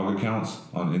dog accounts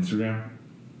on Instagram.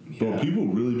 Yeah. Bro, people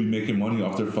really be making money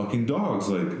off their fucking dogs.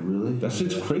 Like, really? That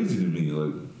shit's crazy to me.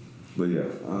 Like, but yeah.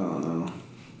 I don't know.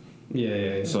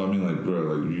 Yeah. So I mean, like, bro,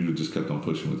 like you just kept on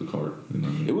pushing with the cart. You know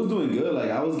what I mean? It was doing good.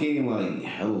 Like I was getting like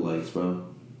hella likes, bro.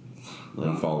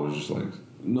 Like followers, just likes.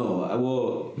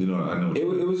 No, you know, I know. It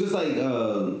was just like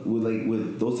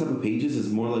with those type of pages, it's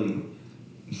more like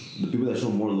the people that show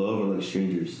more love are like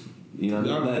strangers. You know,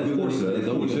 yeah, that of course, they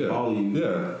don't even follow you.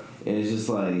 Yeah, and it's just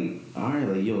like, all right,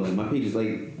 like yo, like my page is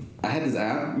like, I had this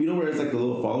app, you know, where it's like the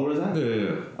little followers app.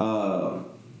 Yeah.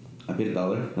 I paid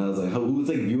 $1, and I was like, who was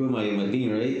like viewing my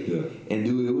thing, right? Yeah. And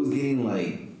dude, it was getting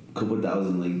like a couple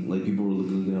thousand, like people were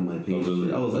looking at my page. Oh,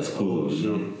 really? I was That's like, cool. oh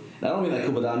shit. I don't mean like a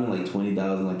couple thousand, I mean like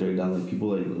 20,000, like 30,000. Like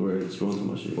people like were scrolling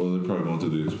through my shit. Well, they're probably going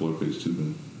through the Explore page too.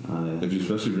 Then, yeah.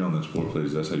 especially if you're on the Explore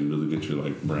page, that's how you really get your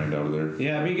like brand out of there.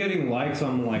 Yeah, I've been getting likes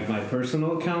on like my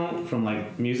personal account from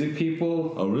like music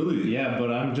people. Oh, really? Yeah,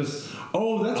 but I'm just.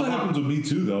 Oh, that's what happens with me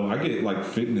too, though. I get like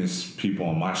fitness people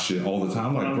on my shit all the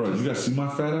time. Like, bro, you guys see my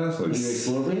fat ass? Like, on your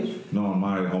Explore page? No, on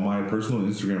my personal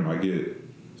Instagram, I get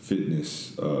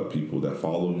fitness people that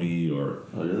follow me or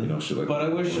you know shit like but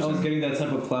that. I wish I was getting that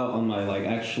type of clout on my like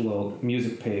actual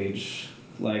music page.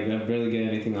 Like I barely get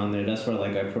anything on there. That's where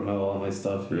like I promote all my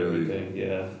stuff. Really? Everything.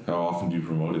 Yeah. How often do you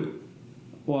promote it?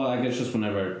 Well, I guess just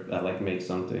whenever I like make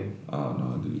something. Oh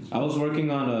no, dude. I was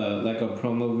working on a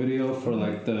promo video for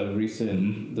like the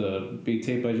recent the beat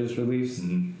tape I just released.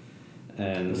 Mm-hmm.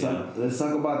 And let's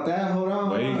talk about that. Hold on.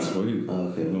 Wait.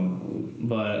 Okay.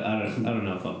 But I don't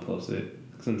know if I'll post it.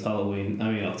 Since Halloween,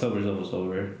 I mean October's almost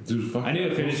over. Dude, fuck. I need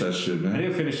to finish that shit, man. I need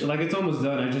to finish. Like it's almost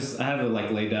done. I have it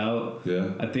like laid out. Yeah.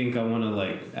 I think I want to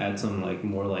like add some like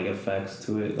more like effects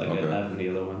to it, like I have in the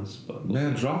other ones. But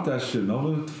man, drop that shit. No,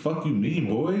 what the fuck you mean,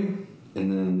 boy?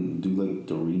 And then do like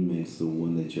the remix, the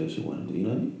one that you actually want to do. You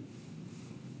know what I mean?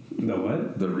 The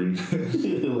what? The remix.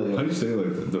 Like, how do you say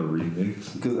like the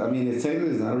remix? Because I mean, it's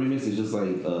technically not a remix. It's just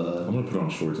like. I'm gonna put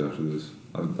on shorts after this.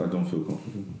 I don't feel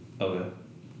comfortable. Okay.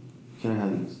 Can I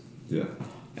have these? Yeah.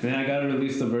 And then I gotta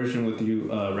release the version with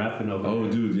you rapping over. Oh,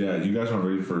 dude, yeah. You guys aren't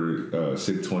ready for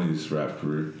Sick 20s rap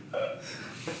career.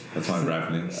 That's my rap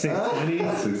name.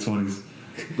 620s? 620s.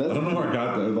 I don't know where I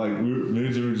got that. Like, me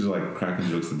and Jimmy were just like cracking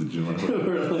jokes at the gym. Like,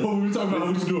 oh, we were talking about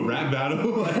we should do a rap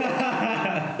battle.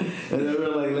 And then we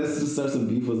were like, let's just start some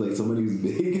beef with like somebody who's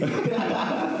big.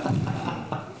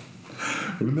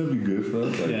 Wouldn't that be good for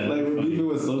us? Like, yeah, like we're beefing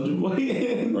with Soulja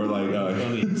Boy. Or like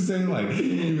he was saying like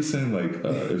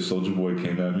if Soulja Boy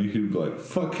came at me, he'd be like,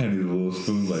 "Fuck Kenny the Little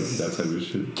Spoon," like that type of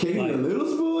shit. Kenny like, the Little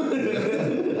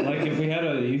Spoon. Like if we had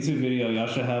a YouTube video, y'all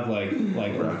should have like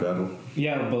rap battle.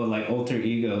 Yeah, but like alter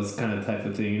egos kind of type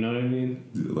of thing. You know what I mean?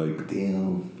 Like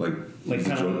damn. Like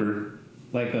the Joker.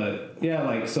 Like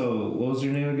so what was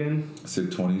your name again? Sick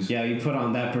 20s. Yeah, you put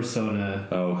on that persona.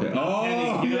 Oh, okay.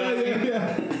 Oh, Kenny,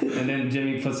 yeah. And then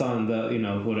Jimmy puts on the,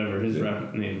 whatever his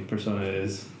rap name persona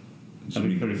is.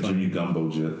 Jimmy, pretty funny. Jimmy Gumbo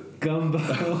Jet. Gumbo.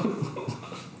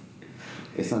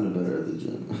 It sounded better at the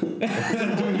gym.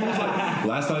 Dude, he was like,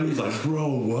 last time he was like, bro,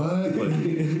 what? Like,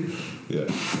 yeah.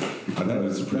 I know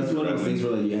it's pretty. That's one of those things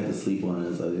where like you had to sleep on it.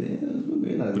 It's like,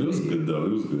 yeah, but it was good though.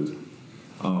 It was good.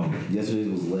 Yesterday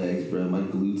was legs, bro. My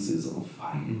glutes is on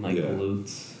fire. My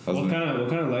glutes. What kind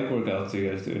of leg workouts do you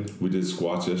guys do? We did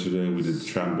squats yesterday. We did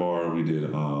track bar. We did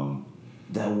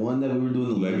that one that we were doing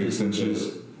the leg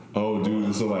extensions. Oh,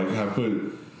 dude! So like I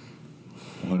put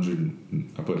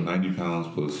 90 pounds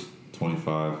plus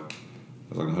 25.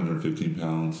 That's like 115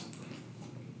 pounds.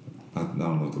 I don't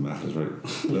know if the math is right.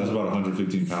 But that's about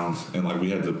 115 pounds, and like we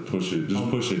had to push it,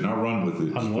 push it, not run with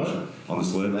it. On what? On the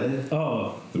sled.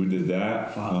 Oh, we did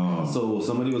that. So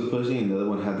somebody was pushing, and the other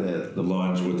one had the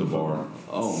lunge with the bar.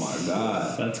 Oh my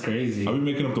god, that's crazy. I've been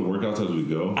making up the workouts as we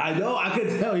go. I know, I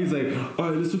could tell. He's like, all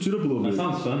right, let's switch it up a little bit. That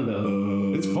sounds fun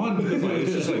though. It's fun because like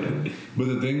it's just like, but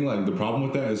the thing like the problem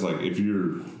with that is like if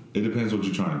you're. It depends what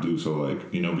you're trying to do. So,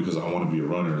 like, you know, because I want to be a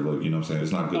runner, like, you know what I'm saying?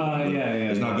 It's not good.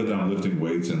 It's not good that I'm lifting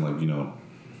weights and, like, you know,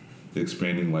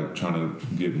 expanding, like, trying to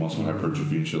get muscle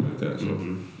hypertrophy and shit like that.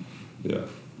 So, yeah.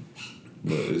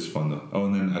 But it's fun, though. Oh,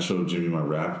 and then I showed Jimmy my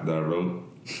rap that I wrote.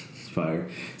 It's fire.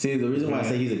 See, the reason why I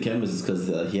say he's a chemist is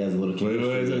because he has a little chemistry.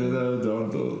 Wait,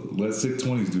 don't. Let sick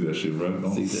 20s do that shit, bro. My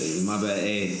bad.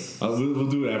 Hey. We'll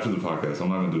do it after the podcast. I'm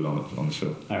not going to do it on the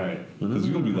show. All right. Because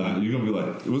you're going to be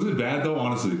like, was it bad, though,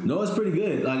 honestly? No, it's pretty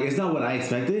good. Like, it's not what I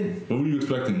expected. What were you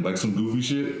expecting? Like some goofy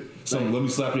shit? Some let me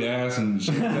slap your ass and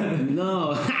shit like that?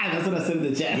 No, that's what I said in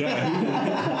the chat.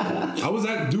 Yeah.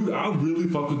 I really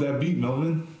fucked with that beat,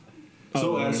 Melvin.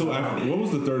 So what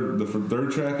was the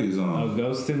third track is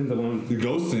Ghostin', the one. The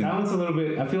Ghostin'. That one's a little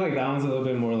bit. I feel like that one's a little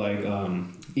bit more like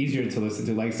easier to listen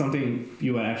to, like something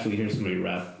you would actually hear somebody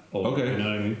rap. Okay, you know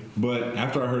what I mean. But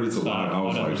after I heard It's Alive, I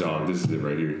was like, dog, this is it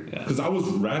right here. Because I was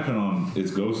rapping on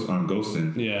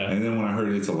Ghostin'. Yeah. And then when I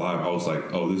heard It's Alive, I was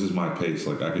like, oh, this is my pace.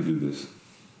 Like I could do this.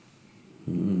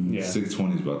 Yeah.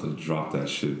 620's about to drop that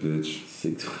shit, bitch.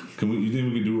 620. You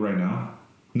think we could do it right now?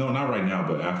 No, not right now,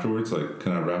 but afterwards. Like,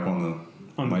 can I rap on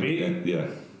the mic? Beat? Yeah.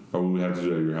 Or would we have to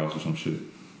do it at your house or some shit?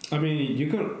 I mean, you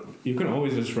can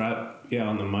always just rap,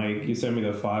 on the mic. You send me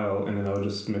the file, and then I'll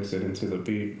just mix it into the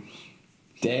beat.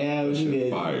 Damn, shit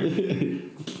fire.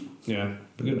 Yeah,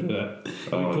 we can do that.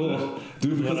 Oh, cool,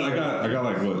 dude. Because I got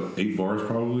like what 8 bars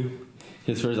probably.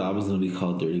 His first album's gonna be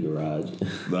called Dirty Garage.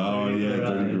 Oh yeah,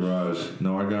 Dirty Garage.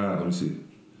 No, let me see.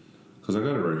 Because I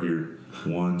got it right here.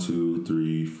 1, 2,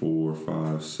 3, 4,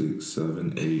 5, 6,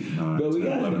 7, 8, 9, 10,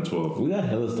 11, 12. We got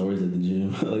hella stories at the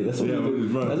gym. Like that's what we do.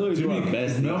 Bro, that's what we do our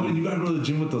best. Melvin, you gotta go to the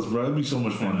gym with us, bro. It'd be so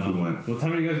much fun if we went. What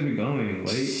time are you guys be going?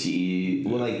 Late? Shit.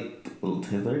 Well, like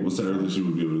 10:30. What's the earliest you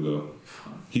would be able to go?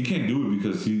 He can't do it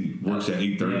because he works at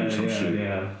 8:30 or some shit.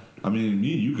 Yeah. I mean,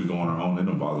 me and you could go on our own. It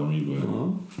don't bother me, but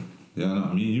yeah, no,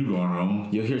 me and you go on our own.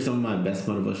 You'll hear some of my best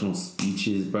motivational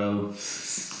speeches, bro.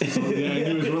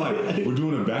 Anyways, we're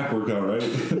doing a back workout,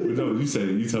 right? No, you say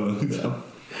it. You tell them.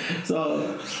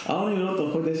 So I don't even know what the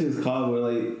fuck that shit is called. But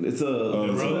like, it's a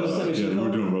rows. Yeah,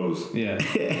 we're doing rows. Yeah.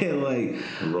 And like,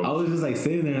 I was just like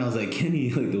sitting there, and I was like, Kenny,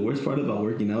 like the worst part about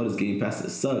working out is getting past the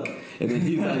suck. And then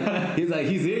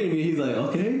he's hearing me. He's like,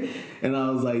 okay. And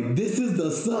I was like, this is the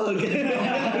suck. Like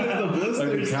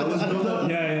the callus buildup.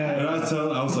 Yeah. And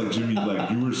I was like, Jimmy,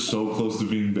 like you were so close to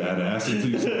being badass until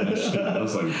you said that shit. I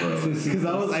was like, bro. Because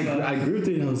I was like, I gripped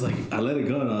it, and I was like, I let it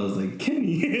go, and I was like,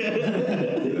 Kenny.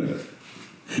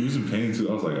 He was in pain too.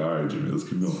 I was like, all right, Jimmy, let's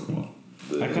keep going. Come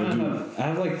on. I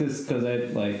have like this because I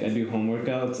do home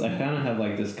workouts. I kind of have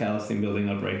like this callus thing building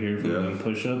up right here from doing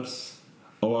push-ups.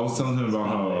 Oh, I was telling him about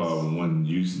how when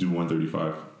you used to do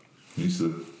 135, you used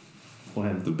to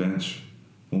the bench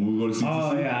when we go to CTC.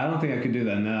 Oh yeah, I don't think I could do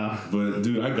that now. But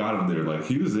dude, I got him there. Like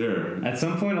he was there. At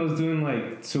some point, I was doing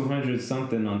like 200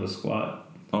 something on the squat.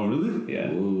 Oh really?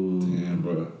 Yeah. Ooh. Damn,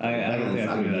 bro. I don't think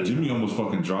I could do that. Jimmy almost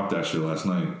fucking dropped that shit last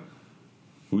night.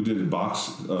 We did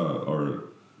box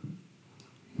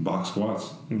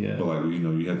squats. Yeah. But like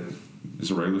you had it's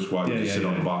a regular squat. You just sit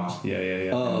on the box. Yeah.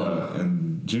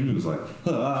 And Jimmy was like,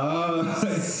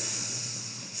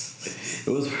 It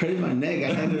was hurting my neck.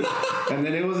 I had to, and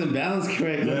then it wasn't balanced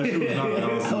correctly. Yeah, it was not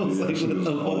balanced. I was like, what the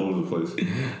fuck? All over the place.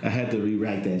 I had to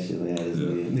re-rack that shit. Like, I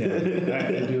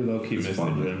do low-key miss the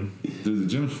gym. Dude, the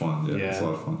gym's fun. Yeah, it's a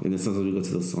lot of fun. And then sometimes we go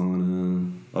to the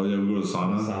sauna. Oh yeah, we go to the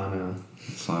sauna.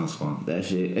 Sauna's fun. That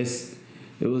shit.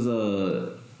 It was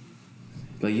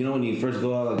like when you first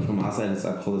go out like from outside and it's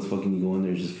like cold as fuck and you go in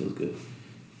there, it just feels good.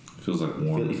 Feels like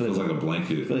warm. It feels like a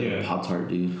blanket. I feel like a Pop-Tart,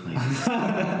 dude. Like,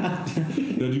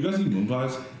 yo, do you guys eat moon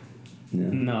pies?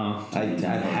 No. I've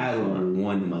had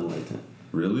one in my lifetime.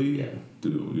 Really? Yeah.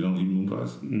 Dude, you don't eat moon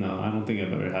pies? No, I don't think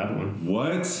I've ever had one.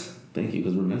 What? Thank you,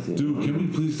 because we're messing. Dude, can we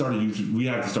please start a YouTube? We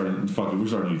have to start. We're starting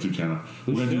a YouTube channel.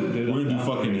 We're gonna do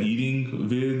fucking eating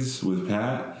vids with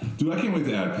Pat. Dude, I can't wait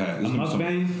to add Pat. A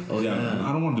mukbang? Oh yeah,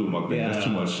 I don't want to do a mukbang. That's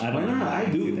too much. Why not? I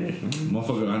do.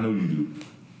 Motherfucker, I know you do.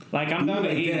 Like I'm down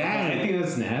to eat that. I think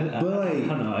that's nasty. But like, I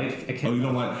don't know. I can't. Oh, you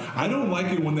don't like? I don't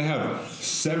like it when they have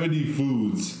 70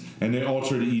 foods and they all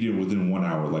try to eat it within 1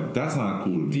 hour. Like that's not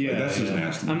cool to me. Yeah, like, that's just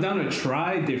nasty. I'm down to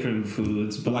try different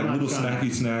foods, but like little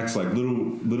snacky snacks, like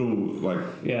little like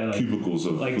cubicles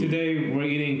of like food. Today we're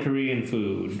eating Korean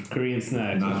food, Korean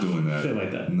snacks. Not doing that. Shit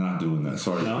like that. Not doing that.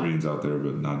 Sorry, No? Koreans out there,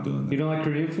 but not doing that. You don't like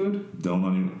Korean food? Don't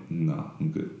even. No,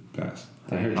 I'm good. Pass.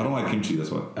 I don't like kimchi.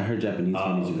 That's why. I heard Japanese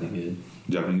candy's really good.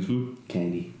 Japanese food.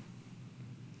 Candy.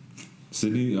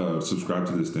 Sydney subscribed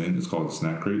to this thing. It's called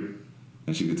Snack Crate,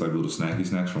 and she gets like little snacky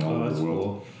snacks from all over the world.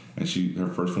 Cool. And her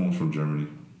first one was from Germany.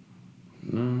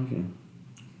 Oh, okay.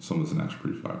 Some of the snacks are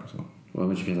pretty fire. So Why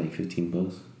would you pay like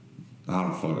 $15? I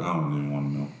don't even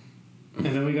want to know.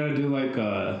 And then we gotta do like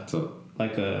What's up?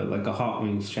 like a hot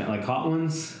wings channel, like hot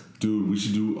ones. Dude, we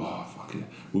should do. Oh fuck it.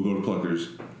 We'll go to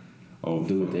Pluckers. Oh,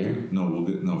 Do it fuck there?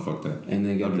 No, fuck that. And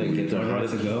then get their Right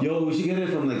hearts to go. Yo, we should get it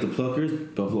from like the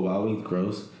Pluckers, Buffalo Wild Wings,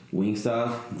 gross.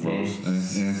 Wingstop, Gross.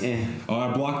 Oh,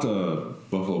 I blocked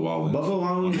Buffalo Wild Wings. Buffalo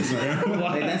Wild Wings,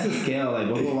 like that's a scale. Like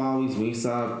Buffalo Wild Wings,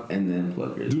 Wingstop, and then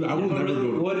Pluckers. Dude, I would never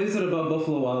go. What is it about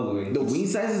Buffalo Wild Wings? The wing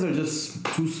sizes are just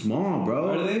too small,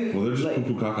 bro. Are they? Well, they're just like,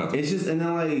 poo poo caca. It's just, and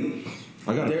then like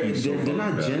I got. they're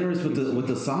not generous with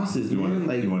the sauces. You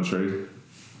man. want to trade?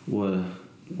 What?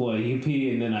 What, you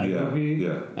pee and then I go pee?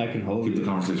 Yeah. I can hold Keep it. the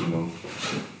conversation going.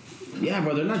 Yeah,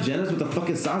 bro, they're not generous with the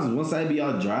fucking sauces. One side be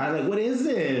all dry. Like, what is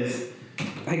this?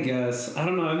 I guess. I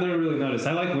don't know. I've never really noticed.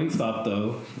 I like Wingstop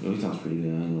though. Wingstop's pretty good.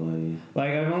 I ain't gonna lie to you.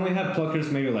 Like I've only had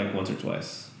Pluckers maybe like once or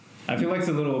twice. I feel like it's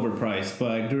a little overpriced,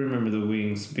 but I do remember the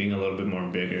wings being a little bit more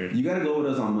bigger. You gotta go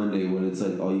with us on Monday when it's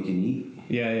like all you can eat.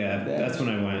 Yeah. That's when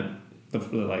I went. The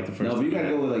first. No, but you gotta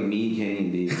go with like me, Kenny,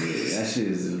 and David. That shit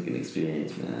is like an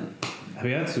experience, man. Have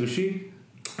you had sushi?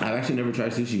 I've actually never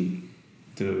tried sushi.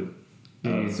 Dude,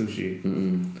 you need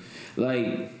sushi.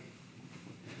 Like,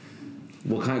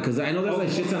 what kind? Because I know there's like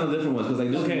shit ton of different ones. Because like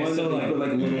there's one so that like, they put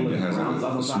like little It has brown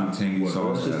sauce on sweet top. tangy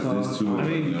sauce. It has this too. I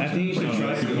mean, I think you should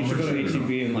try it. You should go to HEB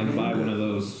and like buy one of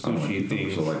those sushi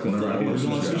things. So like whenever I was I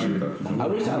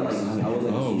wish I was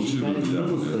like shit,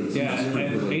 sushi. Yeah,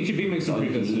 and HEB makes some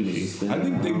pretty good sushi. I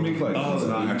think they make like it's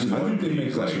not actually. I think they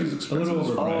make like A little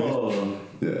overpriced.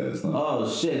 Yeah, it's not. Oh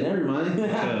shit! Never mind.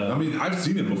 I mean, I've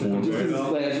seen it before. Just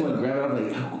 'cause, like I just want to grab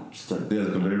it. I'm like, start. Yeah,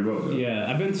 the conveyor belt. Yeah,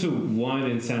 I've been to one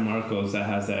in San Marcos that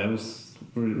has that. It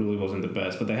really wasn't the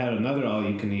best, but they had another all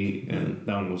you can eat, and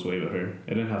that one was way better.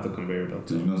 It didn't have the conveyor belt.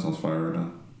 Dude, you know it sounds fire right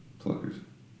now. Pluckers.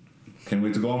 Can't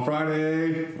wait to go on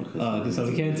Friday. So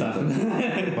we can't talk about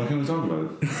it. Why can't we talk about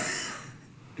it?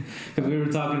 Because we were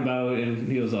talking about it,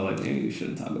 and he was all like, "Man, you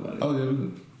shouldn't talk about it."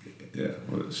 Oh yeah,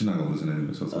 well, she's not gonna listen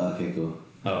anyway. So it's Okay, cool.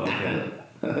 Oh, okay.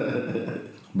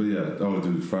 But yeah,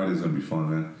 dude, Friday's gonna be fun,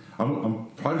 man. I'm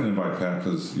probably gonna invite Pat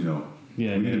because we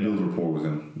need to build rapport with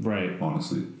him. Right.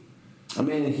 Honestly. I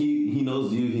mean, he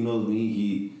knows you. He knows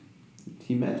me.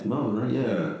 He met Melvin, right?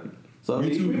 Yeah. So I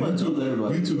mean, he pretty much knows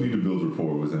everybody. You two need to build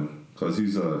rapport with him because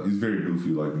he's very goofy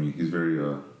like me. He's very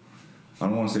I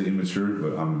don't want to say immature,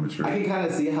 but I'm immature. I can kind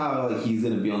of see how like he's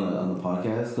gonna be on the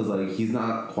podcast because like he's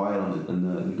not quiet in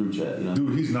the group chat, you know.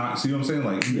 Dude, he's not. See what I'm saying?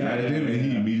 Like we added him, and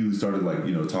he immediately started like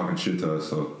talking shit to us.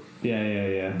 So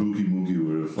Yeah. Bookie Mookie or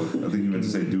whatever. I think he meant to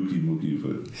say Dookie Mookie,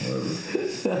 but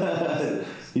whatever.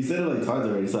 He said it like twice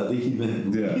already, so I think he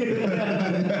meant.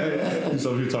 Yeah.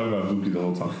 So you're talking about Bookie the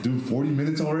whole time, dude. 40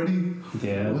 minutes already?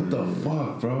 Yeah. What the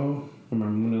fuck, bro?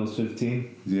 Remember when it was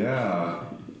 15? Yeah.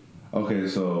 Okay,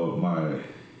 so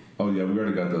we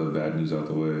already got the bad news out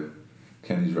the way.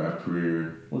 Kenny's rap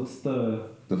career. What's the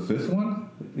 5th one?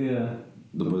 Yeah.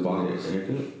 The boys box. get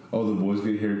haircut. Oh, the boys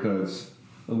get haircuts.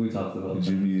 We talked about that.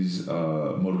 Jimmy's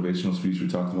motivational speech. We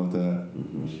talked about that.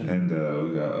 Mm-hmm. And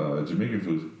we got Jamaican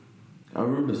food. I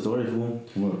remember the story, fool.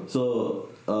 What? So,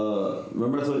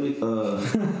 remember I told you? Oh,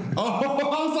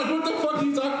 I was like, what the fuck are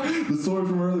you talking? The story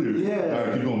from earlier. Yeah. All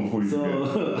right, keep going before you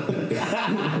forget.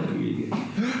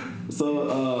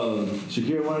 So,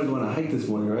 Shakira wanted to go on a hike this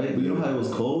morning, right? But you know how it was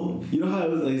cold? You know how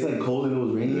it was like, it's like cold and it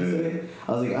was raining yesterday?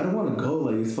 I was like, I don't want to go.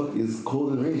 Like, it's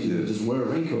cold and rainy. She should just wear a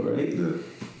raincoat, right? Yeah.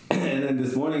 And then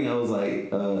this morning I was like,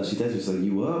 she texted me, she's like,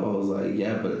 you up? I was like,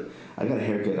 yeah, but I got a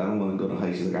haircut. I don't want to go to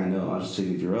hike. She's like, I know. I'll just check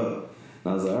if you're up.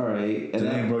 And I was like, all right. And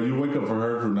Dang, bro, you wake up for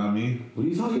her, for not me? What are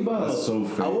you talking about? That's so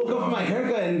fake. I woke up for my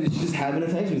haircut and she just happened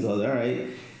to text me, so I was like, all right.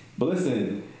 But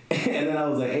listen, And then I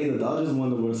was like, hey, the Dodgers won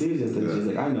the World Series yesterday. She's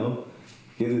like, I know.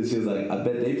 And then she was like, I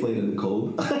bet they played in the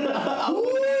cold.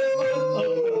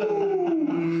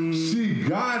 She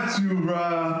got you,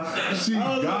 bro. She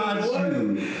got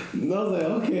you. And I was like,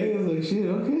 okay. I was like, shit,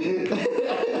 okay.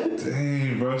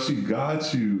 Dang, bro, she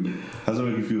got you. How's that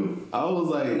make you feel? I was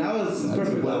like, now it's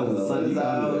perfect weather. The sun's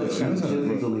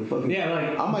out. Yeah,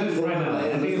 like I might just right now.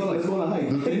 let's go on a hike.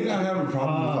 The thing I have a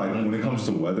problem with, like, when it comes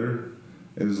to weather,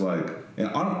 is like, and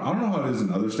I don't know how it is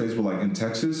in other states, but like in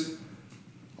Texas,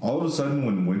 all of a sudden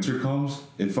when winter comes,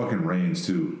 it fucking rains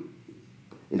too.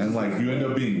 And like you end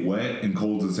up being wet and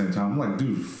cold at the same time. I'm like,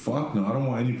 dude, fuck no, I don't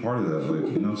want any part of that.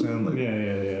 Like, you know what I'm saying? Like,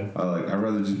 yeah. I'd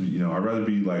rather just be, I'd rather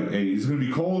be like, hey, it's gonna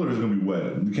be cold or it's gonna be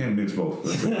wet. You can't mix both.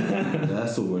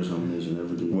 That's the worst combination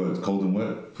ever, dude. What? It's cold and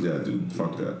wet? Yeah, dude,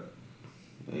 fuck that.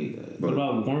 I hate that. What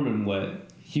about warm and wet,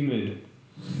 humid?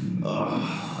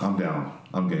 I'm down.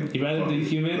 I'm game. You rather do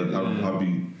humid?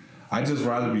 I'd just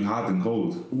rather be hot than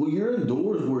cold. Well, you're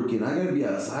indoors working. I gotta be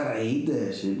outside. I hate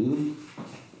that shit, dude.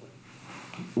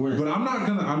 But I'm not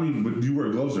gonna. I mean, but do you wear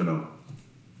gloves or no?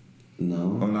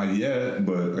 No. Oh, not yet.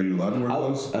 But are you allowed to wear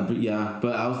gloves? Yeah,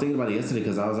 but I was thinking about it yesterday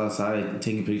because I was outside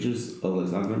taking pictures of like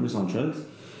stock numbers on trucks,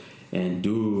 and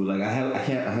dude, like I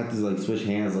had to like switch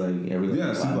hands like every.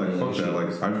 Yeah, see, like fuck that.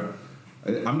 Like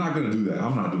I'm not gonna do that.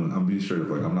 I'm being straight up.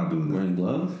 Like I'm not doing that. Wearing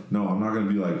gloves? No, I'm not gonna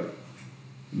be like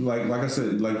I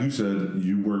said, like you said,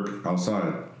 you work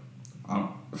outside.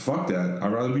 Fuck that.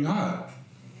 I'd rather be hot.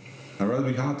 I'd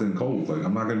rather be hot than cold. Like,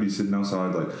 I'm not going to be sitting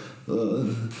outside like,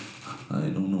 I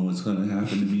don't know what's going to happen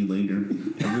to me later.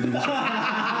 I really wish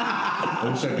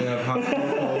I could have hot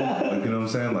cold. Like, you know what I'm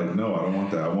saying? Like, no, I don't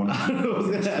want that. I want to what's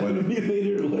going to happen to me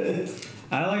later. What?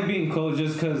 I like being cold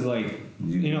just because, like,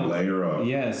 you know, layer up.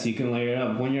 Yes, you can layer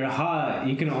up. When you're hot,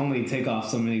 you can only take off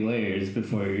so many layers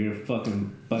before you're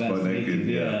fucking butt naked.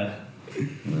 Yeah.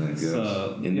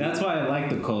 So that's why I like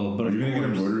the cold. But are you gonna get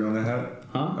embroidery on that hat?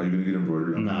 Huh? Are you gonna get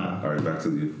embroidery on that hat? All right, back to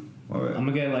you. All right. I'm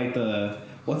gonna get like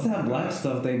what's that black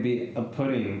stuff they be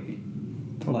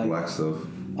putting? Like black stuff.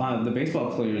 The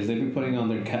baseball players they be putting on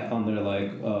their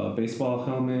like baseball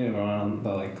helmet or on the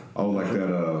like. Oh, like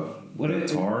that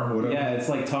tar, whatever. Yeah, it's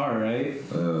like tar, right?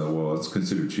 Well, it's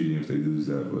considered cheating if they use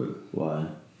that, but why?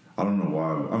 I don't know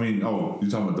why. I mean, you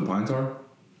talking about the pine tar?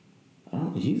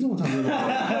 He's the one talking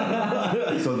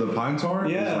about. So the pine tar?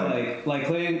 Yeah, like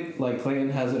Clayton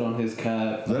has it on his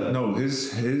cap. No,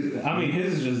 his. I mean,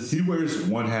 his is just. He wears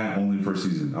one hat only per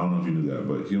season. I don't know if you knew that,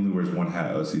 but he only wears one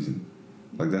hat a season.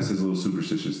 Like that's his little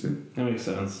superstitious thing. That makes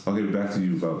sense. Okay, back to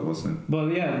you about what's name.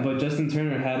 But Justin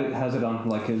Turner has it on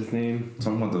like his name.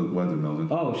 Talking about the weather, Melvin.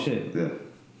 Oh shit. Yeah.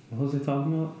 What was he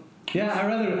talking about? Yeah, I'd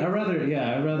rather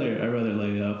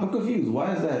lay it up. I'm confused.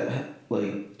 Why is that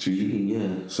like cheating?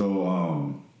 Yeah. So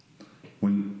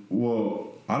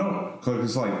I don't, cause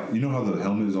it's like, you know how the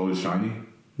helmet is always shiny?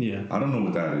 Yeah. I don't know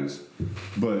what that is,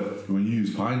 but when you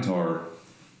use pine tar,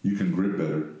 you can grip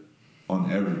better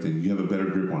on everything. You have a better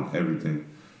grip on everything.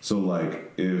 So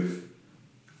like if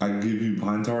I give you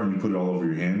pine tar and you put it all over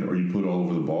your hand or you put it all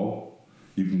over the ball,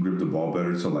 you can grip the ball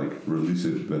better to like release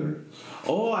it better.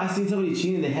 Oh, I seen somebody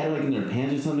cheating. They had it like in their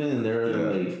pants or something, and they're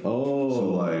like, oh. So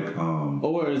like,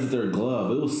 or is it their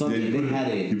glove? It was something. Yeah, they had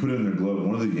it. You put it in their glove.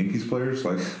 One of the Yankees players,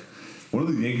 like it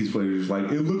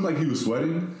looked like he was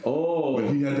sweating. Oh. But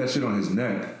he had that shit on his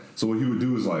neck. So what he would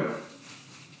do is like,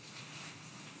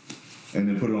 and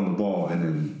then put it on the ball and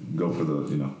then go for the,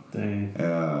 Dang.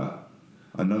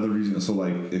 Another reason, so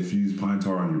like if you use pine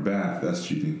tar on your bat, that's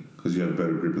cheating because you have a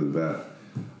better grip of the bat.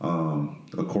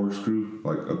 A corkscrew,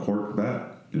 like a cork bat.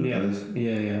 You know what that is?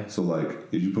 Yeah. So like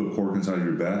if you put cork inside of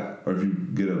your bat, or if you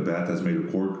get a bat that's made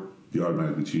of cork, you're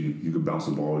automatically cheating. You can bounce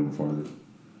the ball even farther.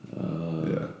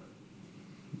 Yeah.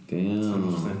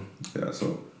 Damn. Yeah,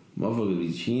 so motherfuckers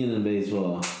be cheating in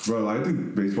baseball. Bro, I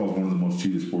think baseball is one of the most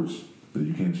cheated sports that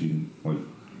you can cheat in. Like,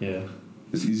 yeah.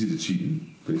 It's easy to cheat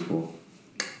in baseball.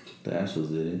 The Astros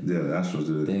did it. Yeah, the Astros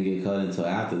did it. They didn't get cut until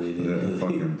after they did it. Yeah,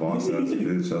 fucking boss ass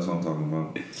bitch. That's what I'm talking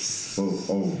about.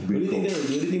 What do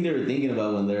you think they were thinking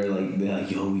about when they're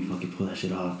like, yo, we fucking pull that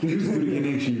shit off.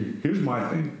 Here's my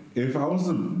thing. If I was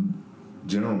the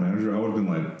general manager, I would have been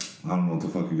like, I don't know what the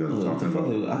fuck you guys are talking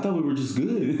about. I thought we were just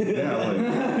good. Yeah,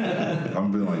 like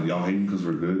I'm being like, y'all hating because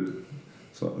we're good.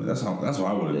 So that's what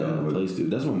I would have done. Play stupid.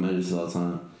 That's what managers say all the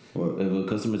time. What? If a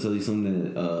customer tells you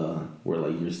something where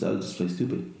like you're stuck, just play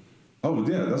stupid. Oh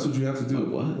yeah, that's what you have to do.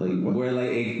 What? What? Where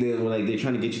they're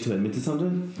trying to get you to admit to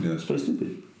something? Yeah. Just play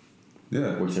stupid.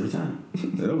 Yeah. Works every time.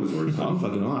 It always works. I'm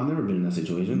fucking on. I've never been in that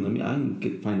situation. I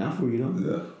can find out for you,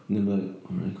 Yeah. And then be like,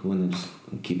 all right, cool, and then just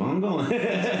keep on going.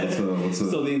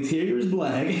 So the interior is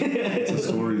black. What's a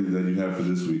story that you have for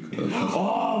this week?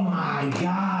 Oh my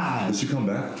god! Did she come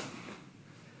back?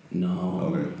 No.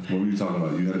 Okay. What were you talking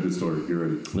about? You had a good story. Get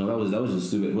ready. No, that was just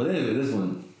stupid. But anyway, this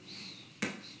one.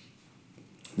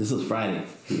 This was Friday.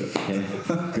 Yeah.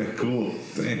 Okay, cool.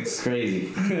 Thanks.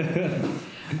 Crazy.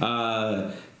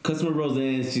 Customer rolls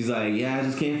in. She's like, "Yeah, I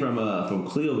just came from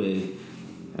Cleo Bay."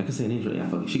 I can say names right. Yeah,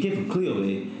 fuck it. She came from Cleo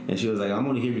Bay, and she was like, "I'm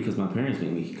only here because my parents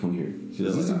made me come here." She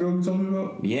was Is this like, the girl you told me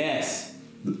about? Yes.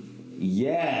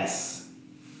 Yes.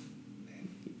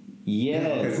 Yes.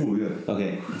 Okay, cool. Yeah.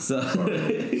 Okay, so.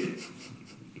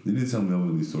 You need to tell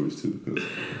Melvin these stories too, because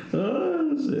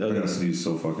okay. I gotta sneeze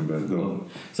so fucking bad. Go. Oh.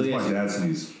 So yeah, my dad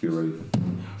sneeze. Get ready.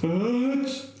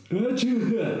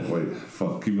 Wait,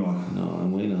 fuck. Keep going. No,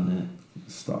 I'm waiting on that.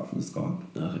 Stop. It's gone.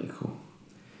 Okay, cool.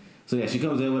 So yeah, she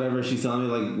comes in, whatever. She's telling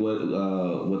me like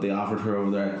what they offered her over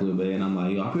there at Club Bay, and I'm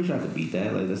like, yo, I'm pretty sure I could beat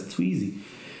that. Like that's too easy.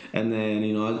 And then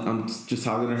I'm just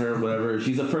talking to her, whatever.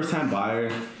 She's a first time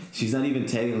buyer. She's not even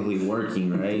technically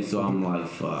working, right? So I'm like,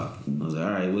 fuck. I was like,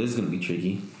 all right, well, this is gonna be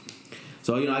tricky.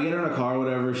 So I get her in a car,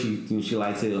 whatever. She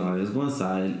likes it. Let's go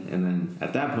inside. And then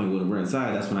at that point, when we're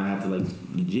inside, that's when I have to like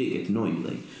legit get to know you,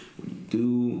 like what you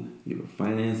do, you ever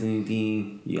finance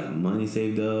anything, you got money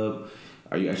saved up,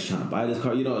 are you actually trying to buy this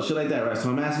car, shit like that, right? So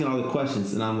I'm asking all the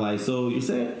questions, and I'm like, so you're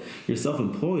saying you're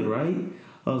self-employed, right?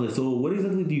 I was like, so what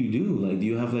exactly do you do? Like, do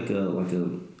you have like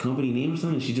a company name or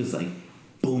something? And she just like,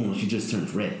 boom, she just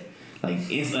turns red. Like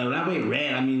it's when I mean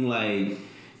red, I mean like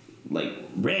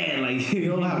red, like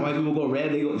you know how white people go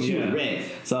red, they go she was red.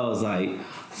 So I was like,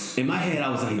 in my head I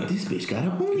was like, this bitch got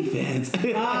an OnlyFans.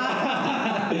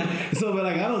 So but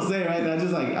like I don't say it, right. I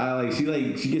just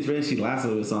she gets red, she laughs a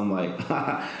little bit, so I'm like,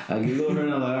 I go over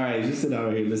and I'm like, all right, just sit down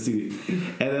right here, let's see it.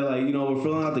 And then like we're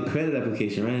filling out the credit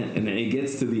application, right? And then it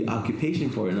gets to the occupation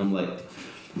part, and I'm like,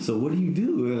 so what do you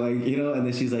do? Like and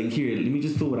then she's like, here, let me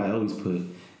just put what I always put.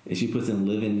 And she puts in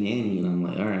live-in nanny, and I'm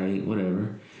like, all right,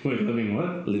 whatever. Wait, living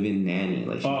what? Live-in nanny.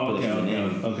 Like she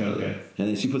okay. And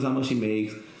then she puts how much she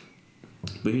makes.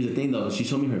 But here's the thing, though. She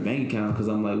showed me her bank account because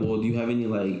I'm like, well, do you have any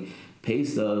like pay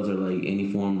stubs or like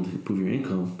any form to prove your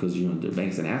income? Because the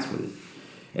banks didn't ask for it.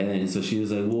 And then so she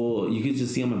was like, well, you could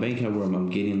just see on my bank account where I'm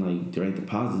getting like direct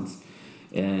deposits,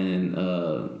 and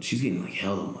she's getting like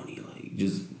hella money, like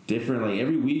just different. Like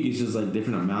every week it's just like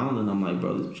different amount, and I'm like,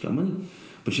 bro, this bitch got money.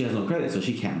 But she has no credit, so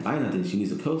she can't buy nothing. She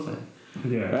needs a cosign.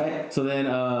 Yeah. Right? So then,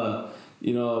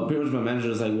 pretty much my manager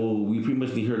was like, well, we pretty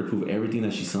much need her to prove everything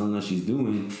that she's selling us she's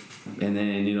doing. And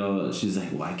then, she's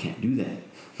like, well, I can't do that.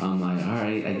 I'm like, all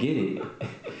right, I get it.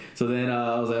 So then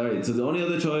I was like, all right, so the only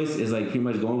other choice is like pretty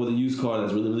much going with a used car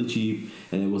that's really, really cheap,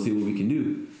 and then we'll see what we can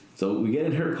do. So we get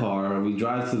in her car, we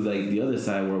drive to like the other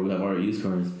side where we have our used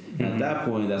cars. And at that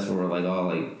point, that's where we're like,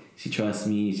 all like, she trusts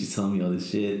me, she's telling me all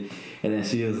this shit. And then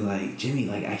she was like, Jimmy,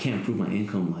 like, I can't prove my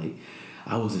income. Like,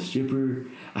 I was a stripper,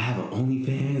 I have an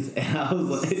OnlyFans.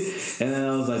 And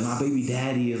I was like, my baby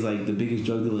daddy is like the biggest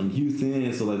drug dealer in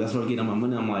Houston. So like, that's where I'm getting all my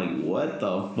money. I'm like, what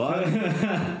the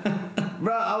fuck?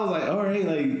 Bro, I was like, all right,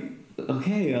 like,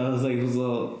 okay. I was like,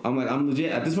 I'm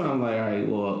legit. At this point, I'm like, all right,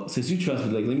 well, since you trust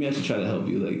me, like, let me actually try to help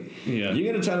you. Like, you're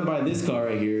going to try to buy this car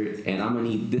right here, and I'm going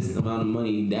to need this amount of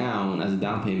money down as a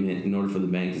down payment in order for the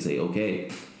bank to say,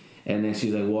 okay. And then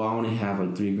she's like, well, I only have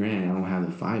like $3,000. I don't have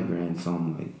the $5,000. So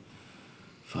I'm like,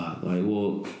 fuck. Like,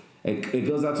 well, it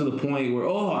goes out to the point where,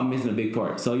 I'm missing a big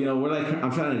part. So, we're like,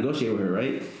 I'm trying to negotiate with her,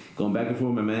 right? Going back and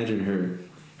forth with my manager and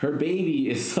her baby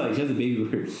is like, she has a baby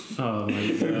with her. Oh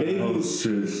my god.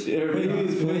 Her baby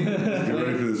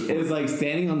is like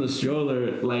standing on the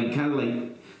stroller, like kind of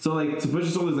like, so like to push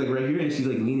her shoulders like right here, and she's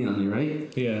like leaning on you,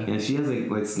 right? Yeah. And she has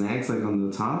like snacks like on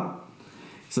the top.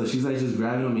 So she's like just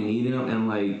grabbing them and eating them, and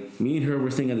like me and her were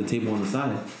sitting at the table on the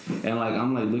side, and like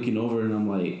I'm like looking over and I'm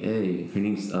like, hey, her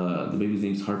name's the baby's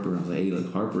name's Harper. I was like, hey,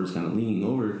 like Harper's kind of leaning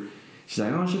over. She's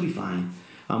like, oh, she'll be fine.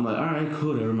 I'm like, all right,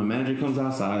 cool, whatever. My manager comes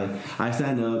outside. I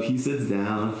stand up. He sits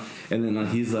down, and then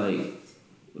he's like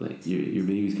your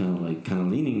baby's kind of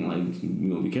leaning, like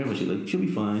be careful. She's like, she'll be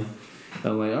fine.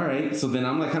 I'm like, all right. So then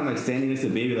I'm like kind of like standing next to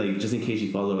the baby, like just in case she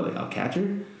falls over, like I'll catch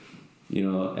her.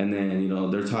 And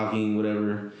then, they're talking,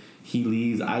 whatever. He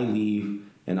leaves, I leave,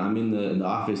 and I'm in the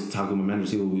office talking with my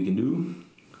manager, see what we can do.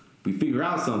 We figure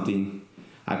out something.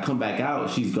 I come back out,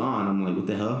 she's gone. I'm like, what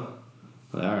the hell?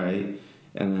 Like, all right.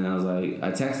 And then I was like,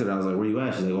 I texted her, I was like, where you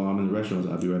at? She's like, oh, I'm in the restaurant.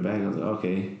 I'll be right back. I was like,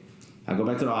 okay. I go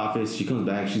back to the office, she comes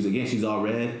back, she's all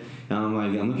red. And I'm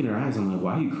like, I'm looking at her eyes, I'm like,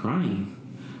 why are you crying?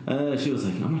 She was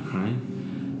like, I'm not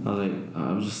crying.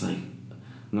 I was just like,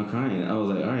 I'm not crying. I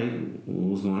was like, all right,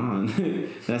 what's going on? And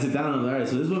I sit down and I'm like, all right,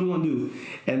 so this is what we're going to do.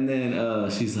 And then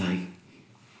she's like,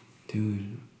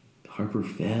 dude, Harper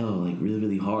fell like really,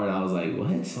 really hard. I was like, what?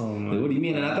 Oh my like, what do you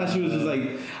mean? And I thought she was just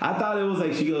like, I thought it was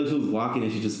like she was walking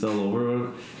and she just fell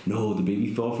over. No, the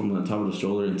baby fell from the top of the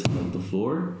stroller into like the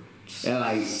floor. And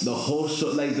like the whole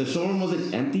show, like the showroom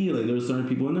wasn't empty. Like there were certain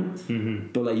people in there,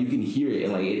 but like you can hear it,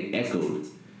 like it echoed.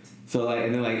 So like,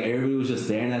 and then like everybody was just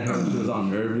staring at her. She was all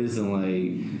nervous and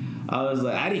like, I was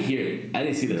like, I didn't hear it. I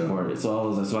didn't see this part. So I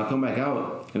was like, so I come back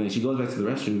out and then she goes back to the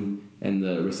restroom and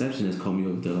the receptionist called me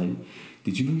over. They're like,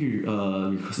 did you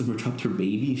know your customer dropped her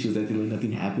baby? She was acting like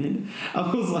nothing happened. I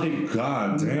was like,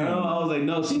 God damn. No. I was like,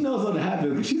 no, she knows something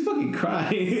happened. She's fucking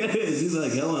crying. She's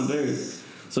like hella embarrassed.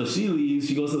 So she leaves.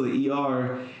 She goes to the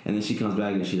ER, and then she comes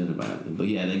back and she doesn't buy nothing. But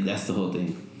yeah, like, that's the whole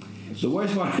thing. The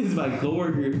worst part is my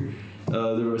coworker,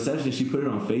 the receptionist. She put it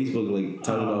on Facebook, like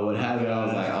talking about what happened. I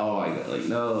was like, oh my god, like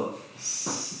no.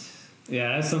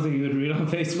 Yeah, that's something you would read on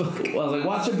Facebook. Well, I was like,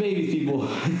 watch your babies, people.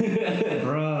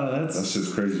 Bruh, that's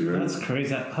just crazy, right? That's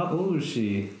crazy. How old is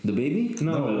she? The baby?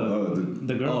 No,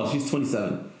 the girl. Oh, she's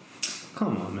 27.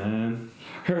 Come on, man.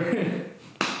 Her.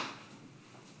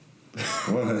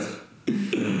 What?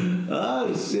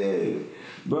 Oh shit,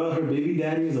 bro! Her baby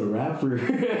daddy is a rapper. I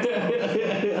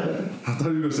thought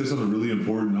you were gonna say something really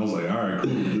important. I was like, all right,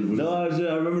 cool. No, I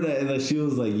remember that, and like she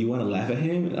was like, "You want to laugh at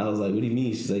him?" And I was like, "What do you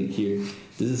mean?" She's like, "Here,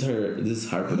 this is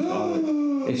Harper's father,"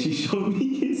 and she showed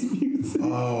me his music.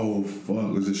 Oh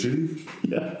fuck! Was it shitty?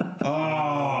 Yeah.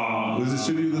 Oh, was it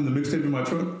shittier than the mixtape in my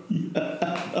truck?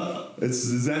 Yeah.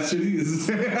 Is that shitty? Is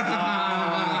it?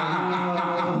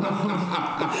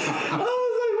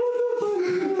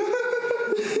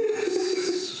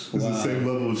 It's the same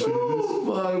level of shittiness. Oh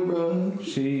fuck, bro. I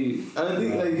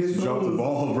think like his she dropped the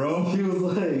ball, bro. He was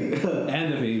like,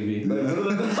 and the baby. Bro,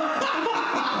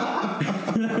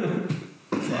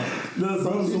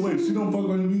 so wait, she don't fuck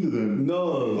with him either then? No.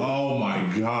 Oh my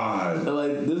god. And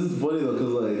like this is funny though,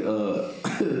 cause like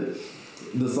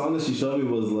the song that she showed me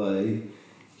was like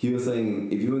he was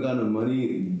saying if you ain't got no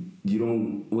money, you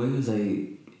don't. What was like?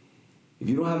 If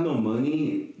you don't have no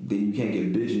money, then you can't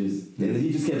get bitches. And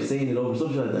he just kept saying it over,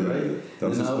 something like that, right? That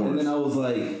was and then I was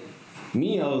like,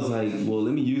 well,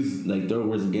 let me use like third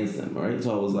words against them, right?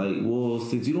 So I was like, well,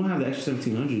 since you don't have the extra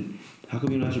 1,700, how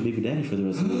come you don't ask your baby daddy for the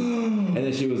rest of it? And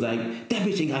then she was like, that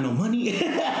bitch ain't got no money.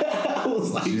 I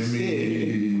was like, Jimmy.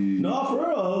 shit. No, for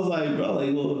real. I was like, bro,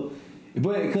 like, well,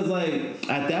 but because like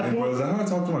at that point, bro, is that how I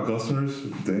talk to my customers?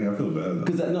 Dang, I feel bad.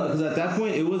 Because at that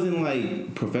point it wasn't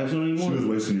like professional anymore. She was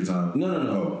wasting your time. No.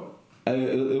 Oh.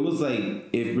 It was like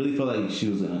it really felt like she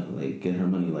was gonna like get her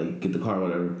money, like get the car or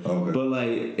whatever. Okay. But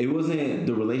like it wasn't.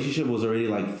 The relationship was already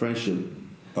like friendship.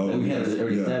 Oh, like, we had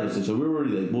already established it, so we were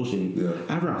already like bullshitting. Yeah.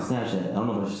 I have her on Snapchat. I don't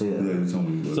know if I should say that. Yeah, you told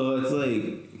me. But. So it's like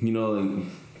like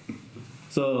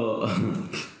so.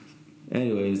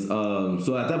 Anyways,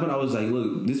 so at that point I was like,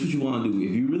 look, this is what you want to do.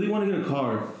 If you really want to get a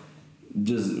car,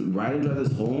 just ride and drive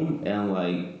this home and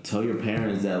like tell your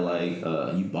parents that like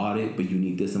you bought it, but you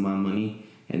need this amount of money,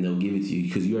 and they'll give it to you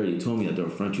because you already told me that they'll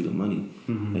front you the money.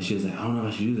 Mm-hmm. And she was like, I don't know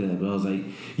if I should do that, but I was like,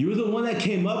 you were the one that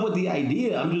came up with the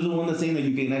idea. I'm just the one that's saying that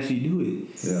you can actually do it.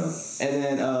 Yeah. And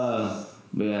then,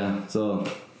 but yeah, so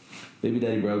baby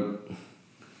daddy broke.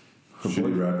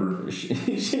 Shitty rapper.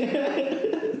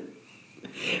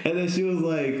 And then she was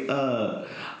like,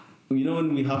 you know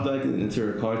when we hopped back into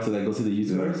her car to like go see the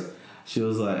used cars? She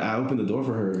was like, I opened the door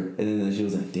for her, and then she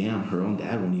was like, damn, her own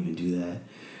dad won't even do that.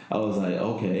 I was like,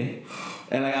 okay.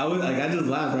 And like I just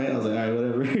laughed, right? I was like, all right,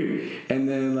 whatever. And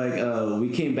then like we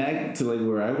came back to like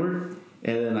where I work,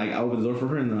 and then like I opened the door for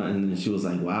her, and then she was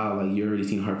like, wow, like you already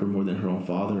seen Harper more than her own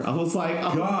father. I was like,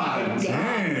 oh God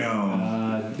damn.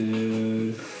 God,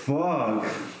 dude. Fuck.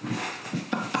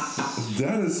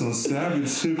 That is some savage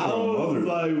shit for a mother.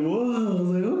 Like, whoa. I was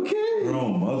like, okay. Her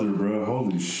own mother, bro.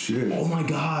 Holy shit. Oh my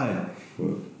god.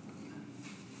 What?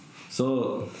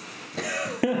 So,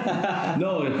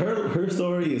 no, her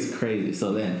story is crazy.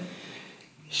 So then,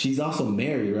 she's also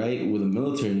married, right, with a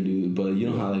military dude. But you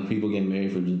know how like people get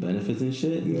married for just benefits and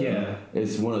shit. Yeah.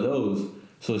 It's one of those.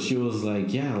 So she was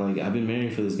like, yeah, like I've been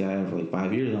married for this guy for like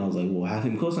 5 years. And I was like, well, have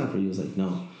him co-sign for you. He was like,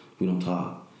 no, we don't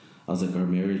talk. I was like, our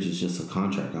marriage is just a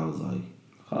contract. I was like,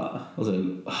 oh,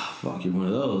 fuck, you're one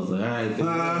of those. Like, all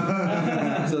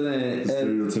right. So then,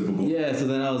 stereotypical. Yeah. So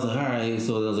then I was like, all right.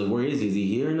 So I was like, where is he? Is he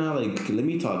here now? Like, let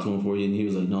me talk to him for you. And he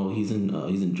was like, no, he's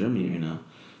in Germany right now.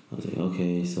 I was like,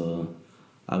 okay. So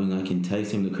I mean, I can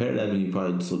text him the credit app, and he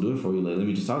probably still do it for you. Like, let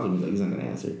me just talk to him. He's like, he's not gonna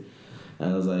answer.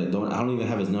 And I was like, I don't even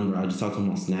have his number. I just talked to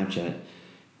him on Snapchat. And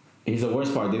here's the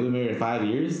worst part. They've been married 5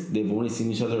 years. They've only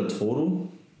seen each other a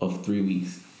total of 3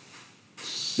 weeks.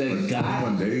 That like guy,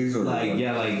 21 days or like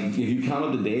if you count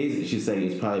up the days, she's saying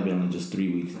it's probably been like just 3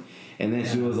 weeks. And then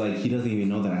she was like, he doesn't even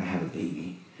know that I have a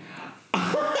baby.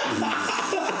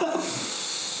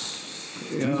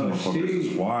 These motherfuckers is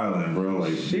wildin', bro.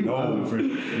 Like, she wildin' for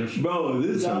bro,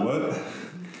 this guy. What?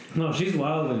 No, she's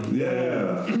wildin'.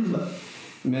 Yeah.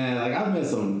 Man, like, I've met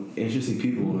some interesting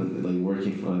people, like,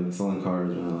 working for, like, selling cars,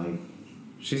 man. Like,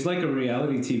 she's like a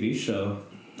reality TV show.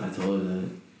 I told her that.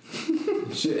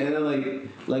 And then,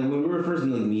 like when we were first,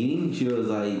 like, meeting, she was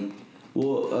like,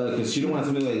 well, because she didn't want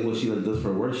to tell me, like, what she, like, does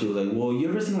for work. She was like, well, you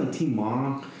ever seen, like, Teen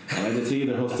Mom? And I could tell you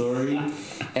their whole story.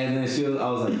 And then I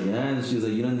was like, yeah. And she was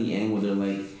like, you know, in the end, where they're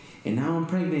like, and now I'm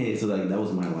pregnant. So, like, that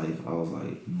was my life. I was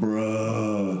like,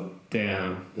 bruh.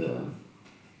 Damn. Yeah.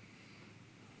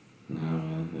 Nah,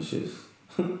 man, that's just...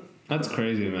 That's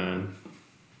crazy, man.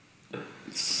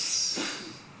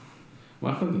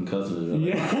 My fucking customers are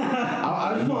like, yeah.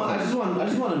 I just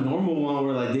want a normal one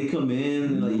where, like, they come in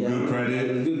and, like, yeah, good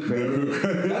credit. Good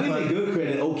credit. Not even good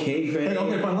credit, okay credit. Hey,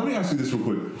 okay, fine. Let me ask you this real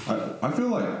quick. I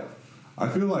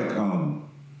feel like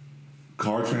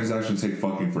car transactions take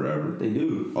fucking forever. They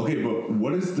do. Okay, but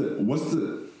what's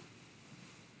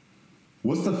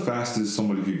the fastest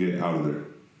somebody could get out of there?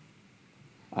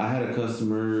 I had a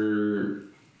customer.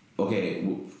 Okay,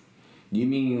 you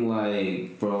mean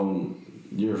like from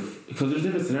your? Because there's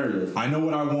different scenarios. I know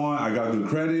what I want. I got good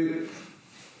credit.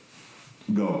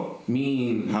 Go.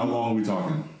 How long are we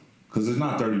talking? Because it's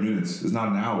not 30 minutes. It's not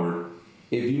an hour.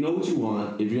 If you know what you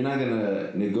want, if you're not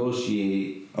gonna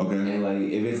negotiate, okay, and like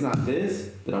if it's not this,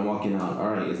 then I'm walking out.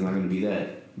 All right, it's not gonna be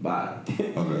that. Bye.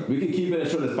 Okay. We can keep it as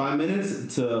short as 5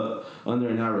 minutes to under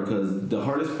an hour because the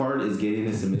hardest part is getting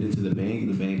it submitted to the bank.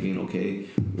 The bank being okay,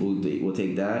 we'll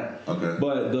take that. Okay.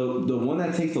 But the one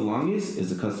that takes the longest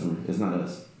is the customer. It's not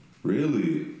us.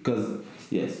 Really? Because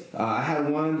yes, I had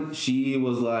one. She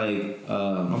was like,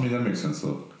 I mean that makes sense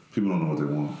though. People don't know what they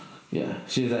want. Yeah,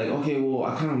 she's like, okay, well,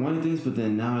 I kind of wanted this, but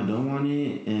then now I don't want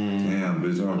it, and damn,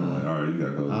 bitch, I'm like, all right, you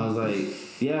gotta go. I was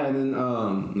like, yeah, and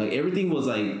then like everything was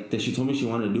like that she told me she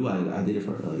wanted to do. I did it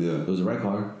for her. Like, yeah, it was the right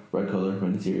car, right color,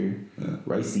 right interior,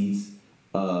 right seats,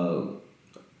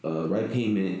 right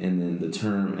payment, and then the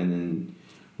term, and then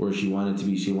where she wanted to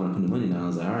be, she wanted to put the money down. I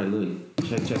was like, all right, look,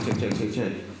 check,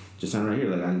 just sign right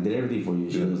here. Like I did everything for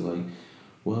you. She was like,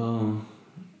 well,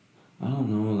 I don't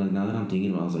know. Like now that I'm thinking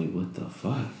about it, I was like, what the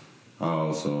fuck?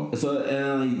 Oh, so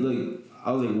and like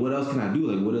I was like, what else can I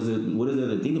do? Like, what is there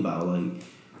to think about? Like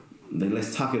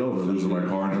let's talk it over. It was the right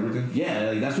car and everything.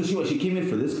 Yeah, like that's what she was. She came in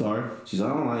for this car. She's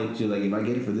like, I don't like. She's like, if I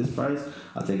get it for this price,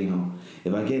 I'll take it home.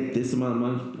 If I get this amount of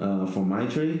money for my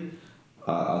trade,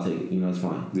 I'll take it. You know, it's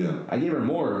fine. Yeah. I gave her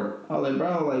more. I was like,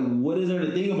 bro, like, what is there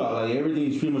to think about? Like,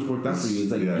 everything's pretty much worked out for you.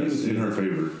 It's like, it's in her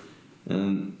favor.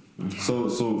 And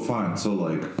so fine. So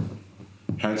like,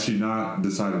 had she not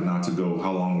decided not to go,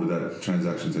 how long would that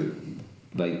transaction take?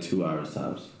 Like 2 hours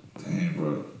tops. Damn,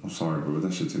 bro. I'm sorry, bro.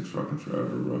 That shit takes fucking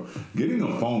forever, bro. Getting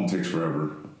a phone takes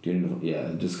forever.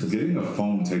 Just because getting a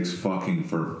phone takes fucking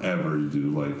forever,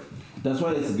 dude. Like, that's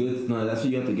why it's good. No, that's why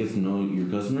you have to get to know your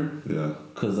customer. Yeah.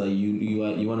 Because like you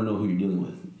want to know who you're dealing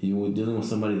with. You're dealing with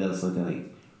somebody that's like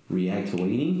react to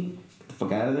waiting. Get the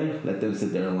fuck out of there. Let them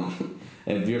sit there alone.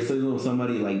 If you're sitting with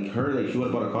somebody like her, like she would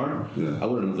have bought a car, I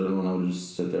wouldn't have done alone. I would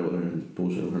just sit there with her and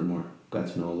bullshit with her more. Got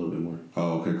to know a little bit more.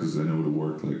 Oh, okay, because then it would have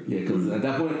worked. Like, yeah, because at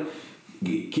that point,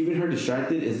 keeping her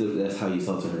distracted that's how you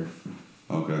sell to her.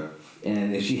 Okay.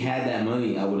 And if she had that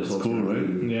money, I would have sold to her.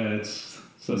 Right? Yeah, it's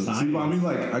so. See, I mean,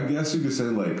 like, I guess you could say,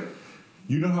 like,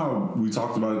 you know how we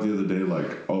talked about it the other day,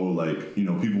 like, oh, like, you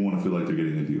know, people want to feel like they're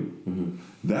getting a deal. Mm-hmm.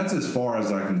 That's as far as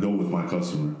I can go with my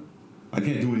customer. I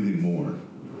can't do anything more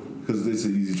because it's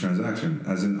an easy transaction.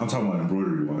 As in, I'm talking about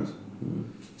embroidery wise. Mm-hmm.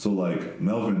 So, like,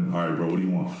 Melvin, all right, bro, what do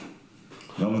you want?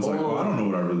 Melvin's like, I don't know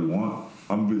what I really want.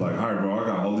 I'm gonna be like, all right, bro, I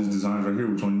got all these designs right here.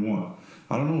 Which one you want?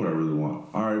 I don't know what I really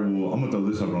want. All right, well, I'm gonna throw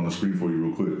this up on the screen for you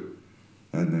real quick,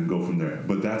 and then go from there.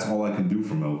 But that's all I can do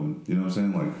for Melvin. You know what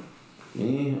I'm saying? Like,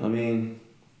 yeah, I mean,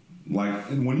 like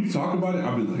when you talk about it,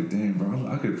 I'll be like, damn, bro,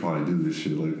 I could probably do this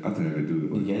shit. Like, I think I could do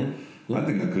it. Like, yeah. I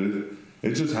think I could.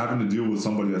 It's just having to deal with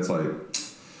somebody that's like,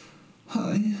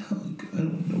 hi, I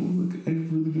don't know, like, I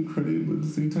have really good credit, but at the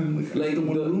same time, like I don't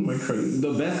want to ruin my credit.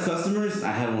 The best customers,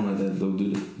 I had one like that, the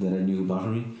dude that I knew who bought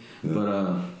from me. Yeah.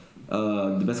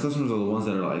 But the best customers are the ones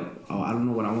that are like, oh, I don't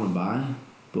know what I want to buy,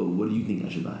 but what do you think I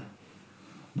should buy?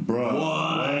 Bruh.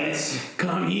 What?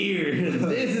 Come here.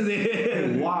 This is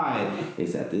it. Why?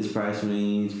 It's at this price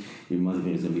range. Your monthly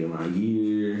payment's going to be around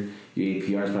here. Your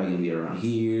APR's probably going to be around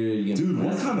here. Dude,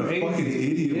 what kind of fucking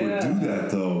idiot would do that,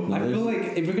 though? I feel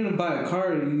like if you're going to buy a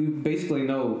car, you basically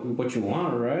know what you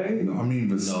want, right? No, I mean,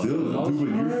 but still, dude, but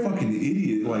you're a fucking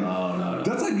idiot. Like, no.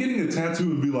 That's like getting a tattoo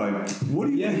and be like, what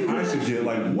do you think I should get?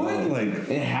 Like, what? Like,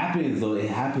 it happens though. It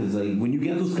happens. Like when you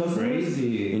get those customers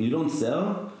and you don't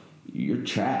sell, you're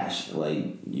trash. Like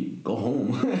you go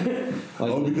home.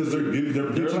 Like, because they're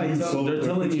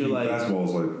telling you like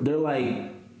fastballs. Like they're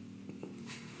like,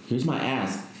 here's my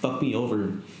ass. Fuck me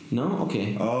over. No,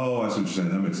 okay. Oh, I see what you're saying.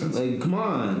 That makes sense. Like, come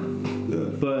on. Yeah.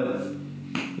 But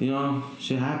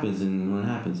shit happens, and when it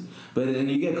happens. But then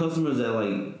you get customers that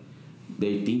like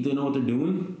they think they know what they're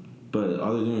doing, but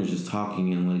all they're doing is just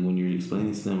talking, and like when you're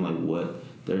explaining to them like what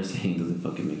they're saying doesn't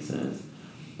fucking make sense.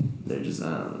 They're just I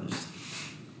don't know. Just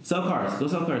sell cars. Go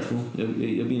sell cars, fool. It'll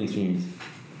be an experience.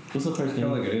 Go sell cars. I feel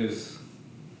like it is.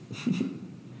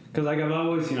 Because like I've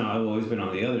always been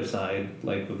on the other side,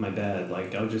 like with my dad.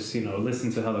 Like I'll just listen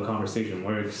to how the conversation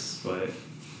works, but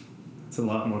it's a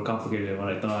lot more complicated than what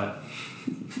I thought.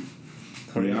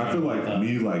 Yeah, I feel like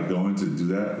me like going to do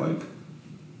that, like.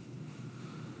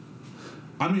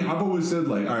 I mean, I've always said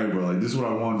like, all right, bro, like this is what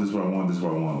I want, this is what I want, this is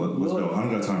what I want. Let's go. I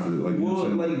don't got time for this. Like, you know what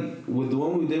I'm saying? Like with the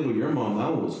one we did with your mom, that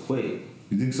one was quick.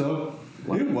 You think so?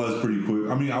 Like, it was pretty quick.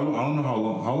 I mean, I don't know how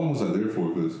long. How long was I there for?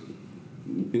 Because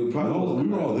it probably we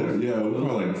were all there. Yeah, it was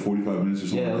probably like 45 minutes or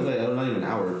something. Yeah, it was like not even an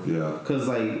hour. Yeah. Because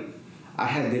like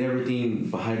I did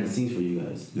everything behind the scenes for you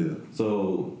guys. Yeah.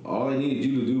 So all I needed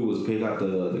you to do was pick out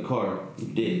the car. You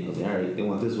did. I was like, all right, they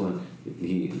want this one.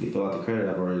 They fill out the credit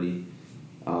app already.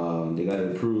 They got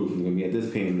it approved. They're gonna be at this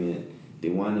payment. They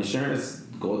want insurance,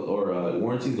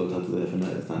 warranties. Go talk to the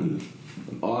F&I. That's not me.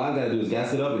 All I gotta do is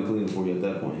gas it up and clean it for you at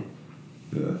that point.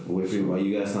 Yeah. Wait for you while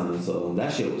you guys sign. So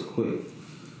that shit was quick.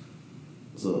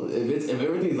 So if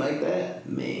everything's like that,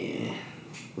 man,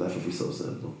 life would be so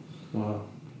simple. Wow.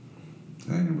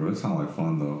 Dang, bro, it sounds like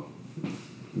fun though.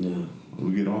 Yeah.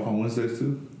 We get off on Wednesdays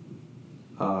too?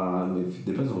 It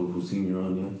depends on whose team you're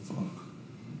on, yeah. Fuck.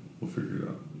 We'll figure it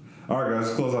out. Alright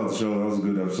guys, close out the show. That was a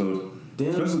good episode. Damn.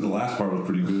 Especially the last part was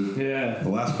pretty good. Yeah. The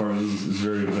last part is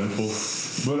very eventful.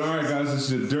 But alright guys, this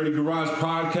is the Dirty Garage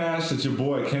Podcast. It's your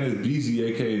boy Kenneth Beasy,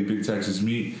 aka Big Texas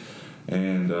Meat.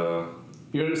 And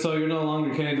You're no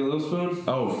longer Kenneth the Little Spoon?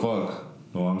 oh fuck.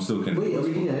 No, I'm still Kenneth. Wait, are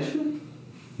we getting extra?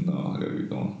 No, I gotta get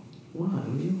going. Why? What are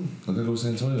you doing? I gotta go to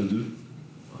San Antonio, dude.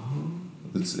 Oh.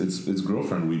 It's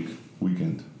girlfriend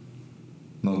weekend.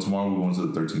 No, tomorrow we're going to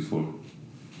the 13th floor.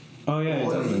 Oh yeah,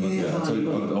 Yeah, I'll tell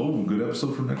you. Oh, good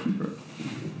episode for next week, right?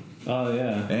 Oh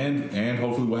yeah. And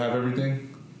hopefully we'll have everything.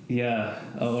 Yeah.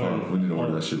 Fuck, we need to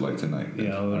order that shit like tonight.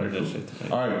 Yeah, I'll order that shit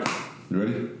tonight. All right, you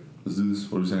ready? Let's do this.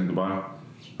 What are you saying? Goodbye.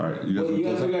 All right, you guys. Well, you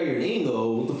gotta figure out your name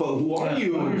though. What the fuck? Who are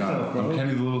you? I'm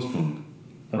Kenny the Little Spoon.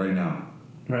 Right now.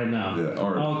 Right now. Yeah. All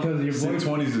right. Because your boy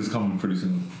 20s is coming pretty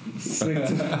soon.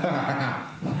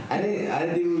 I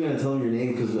didn't think we were gonna tell him your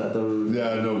name because I thought we were.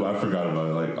 Yeah, I know, but I forgot about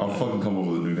it. Like, I'll fucking come up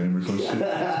with a new name or some shit.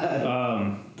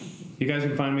 You guys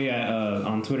can find me at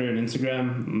on Twitter and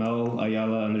Instagram,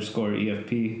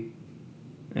 Mel_Ayala_EFP,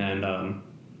 and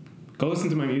go listen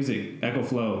to my music, Echo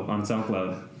Flow, on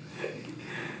SoundCloud.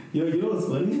 Yo, you know what's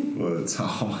funny? What?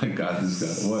 Oh my god, this guy.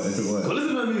 What? Go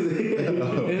listen to my music.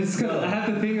 It's cause I have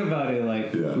to think about it,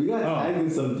 like. Yeah. We got tagged in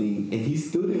something, and he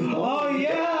still didn't. Oh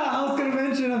yeah, I was gonna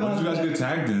mention about. What did you guys get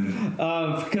tagged in?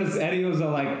 Because Eddie was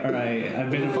like, all right, I've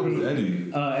been. Who the fuck is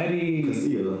Eddie? Eddie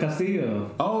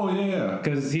Castillo. Oh yeah.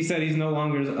 Because he said he's no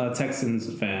longer a Texans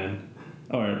fan,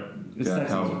 or it's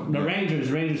Texans. Rangers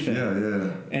fan.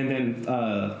 Yeah. And then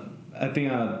I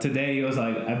think today he was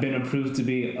like, I've been approved to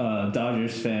be a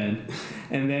Dodgers fan.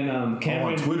 And then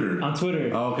Cameron... on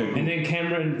Twitter? Oh, okay, cool. And then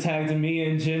Cameron tagged me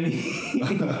and Jimmy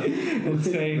and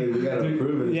saying... we gotta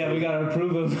approve it. Yeah, we gotta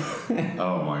approve him.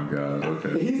 Oh my god,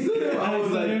 okay. He still I was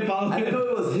like, I didn't know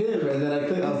it was him. And then I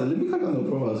clicked, I was like, let me click on the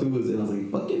profile. Who was it? I was like,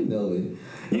 fucking Melvin.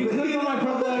 You clicked on my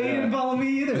profile, you didn't follow me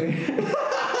either.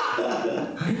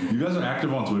 You guys are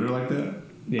active on Twitter like that?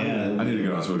 Yeah. I need to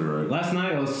get on Twitter, right? Last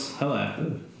night I was hella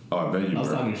active. Oh, I bet you were. I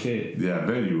was talking shit. Yeah, I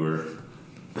bet you were.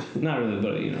 Not really,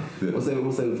 but you know. Yeah.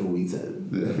 We'll save it for week's end.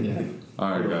 Yeah.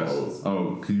 Alright, guys.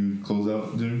 Oh, can you close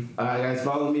out, Jimmy? Alright, guys,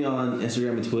 follow me on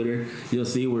Instagram and Twitter. You'll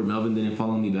see where Melvin didn't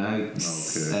follow me back.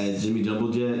 Okay. At Jimmy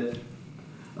Jumblejet.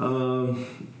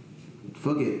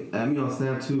 Fuck it. Add me on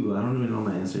Snap too. I don't even know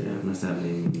my Instagram, my Snap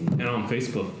name. And on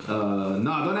Facebook.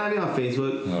 No, don't add me on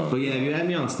Facebook. Oh. But yeah, if you add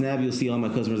me on Snap, you'll see all my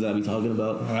customers that I be talking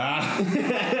about.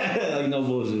 Like no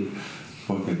bullshit.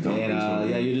 Fucking dumb. And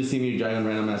yeah, you just see me driving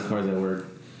random ass cars at work.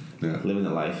 Yeah. Living the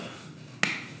life.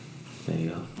 There you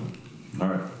go.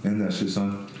 Alright, end that shit,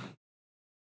 son.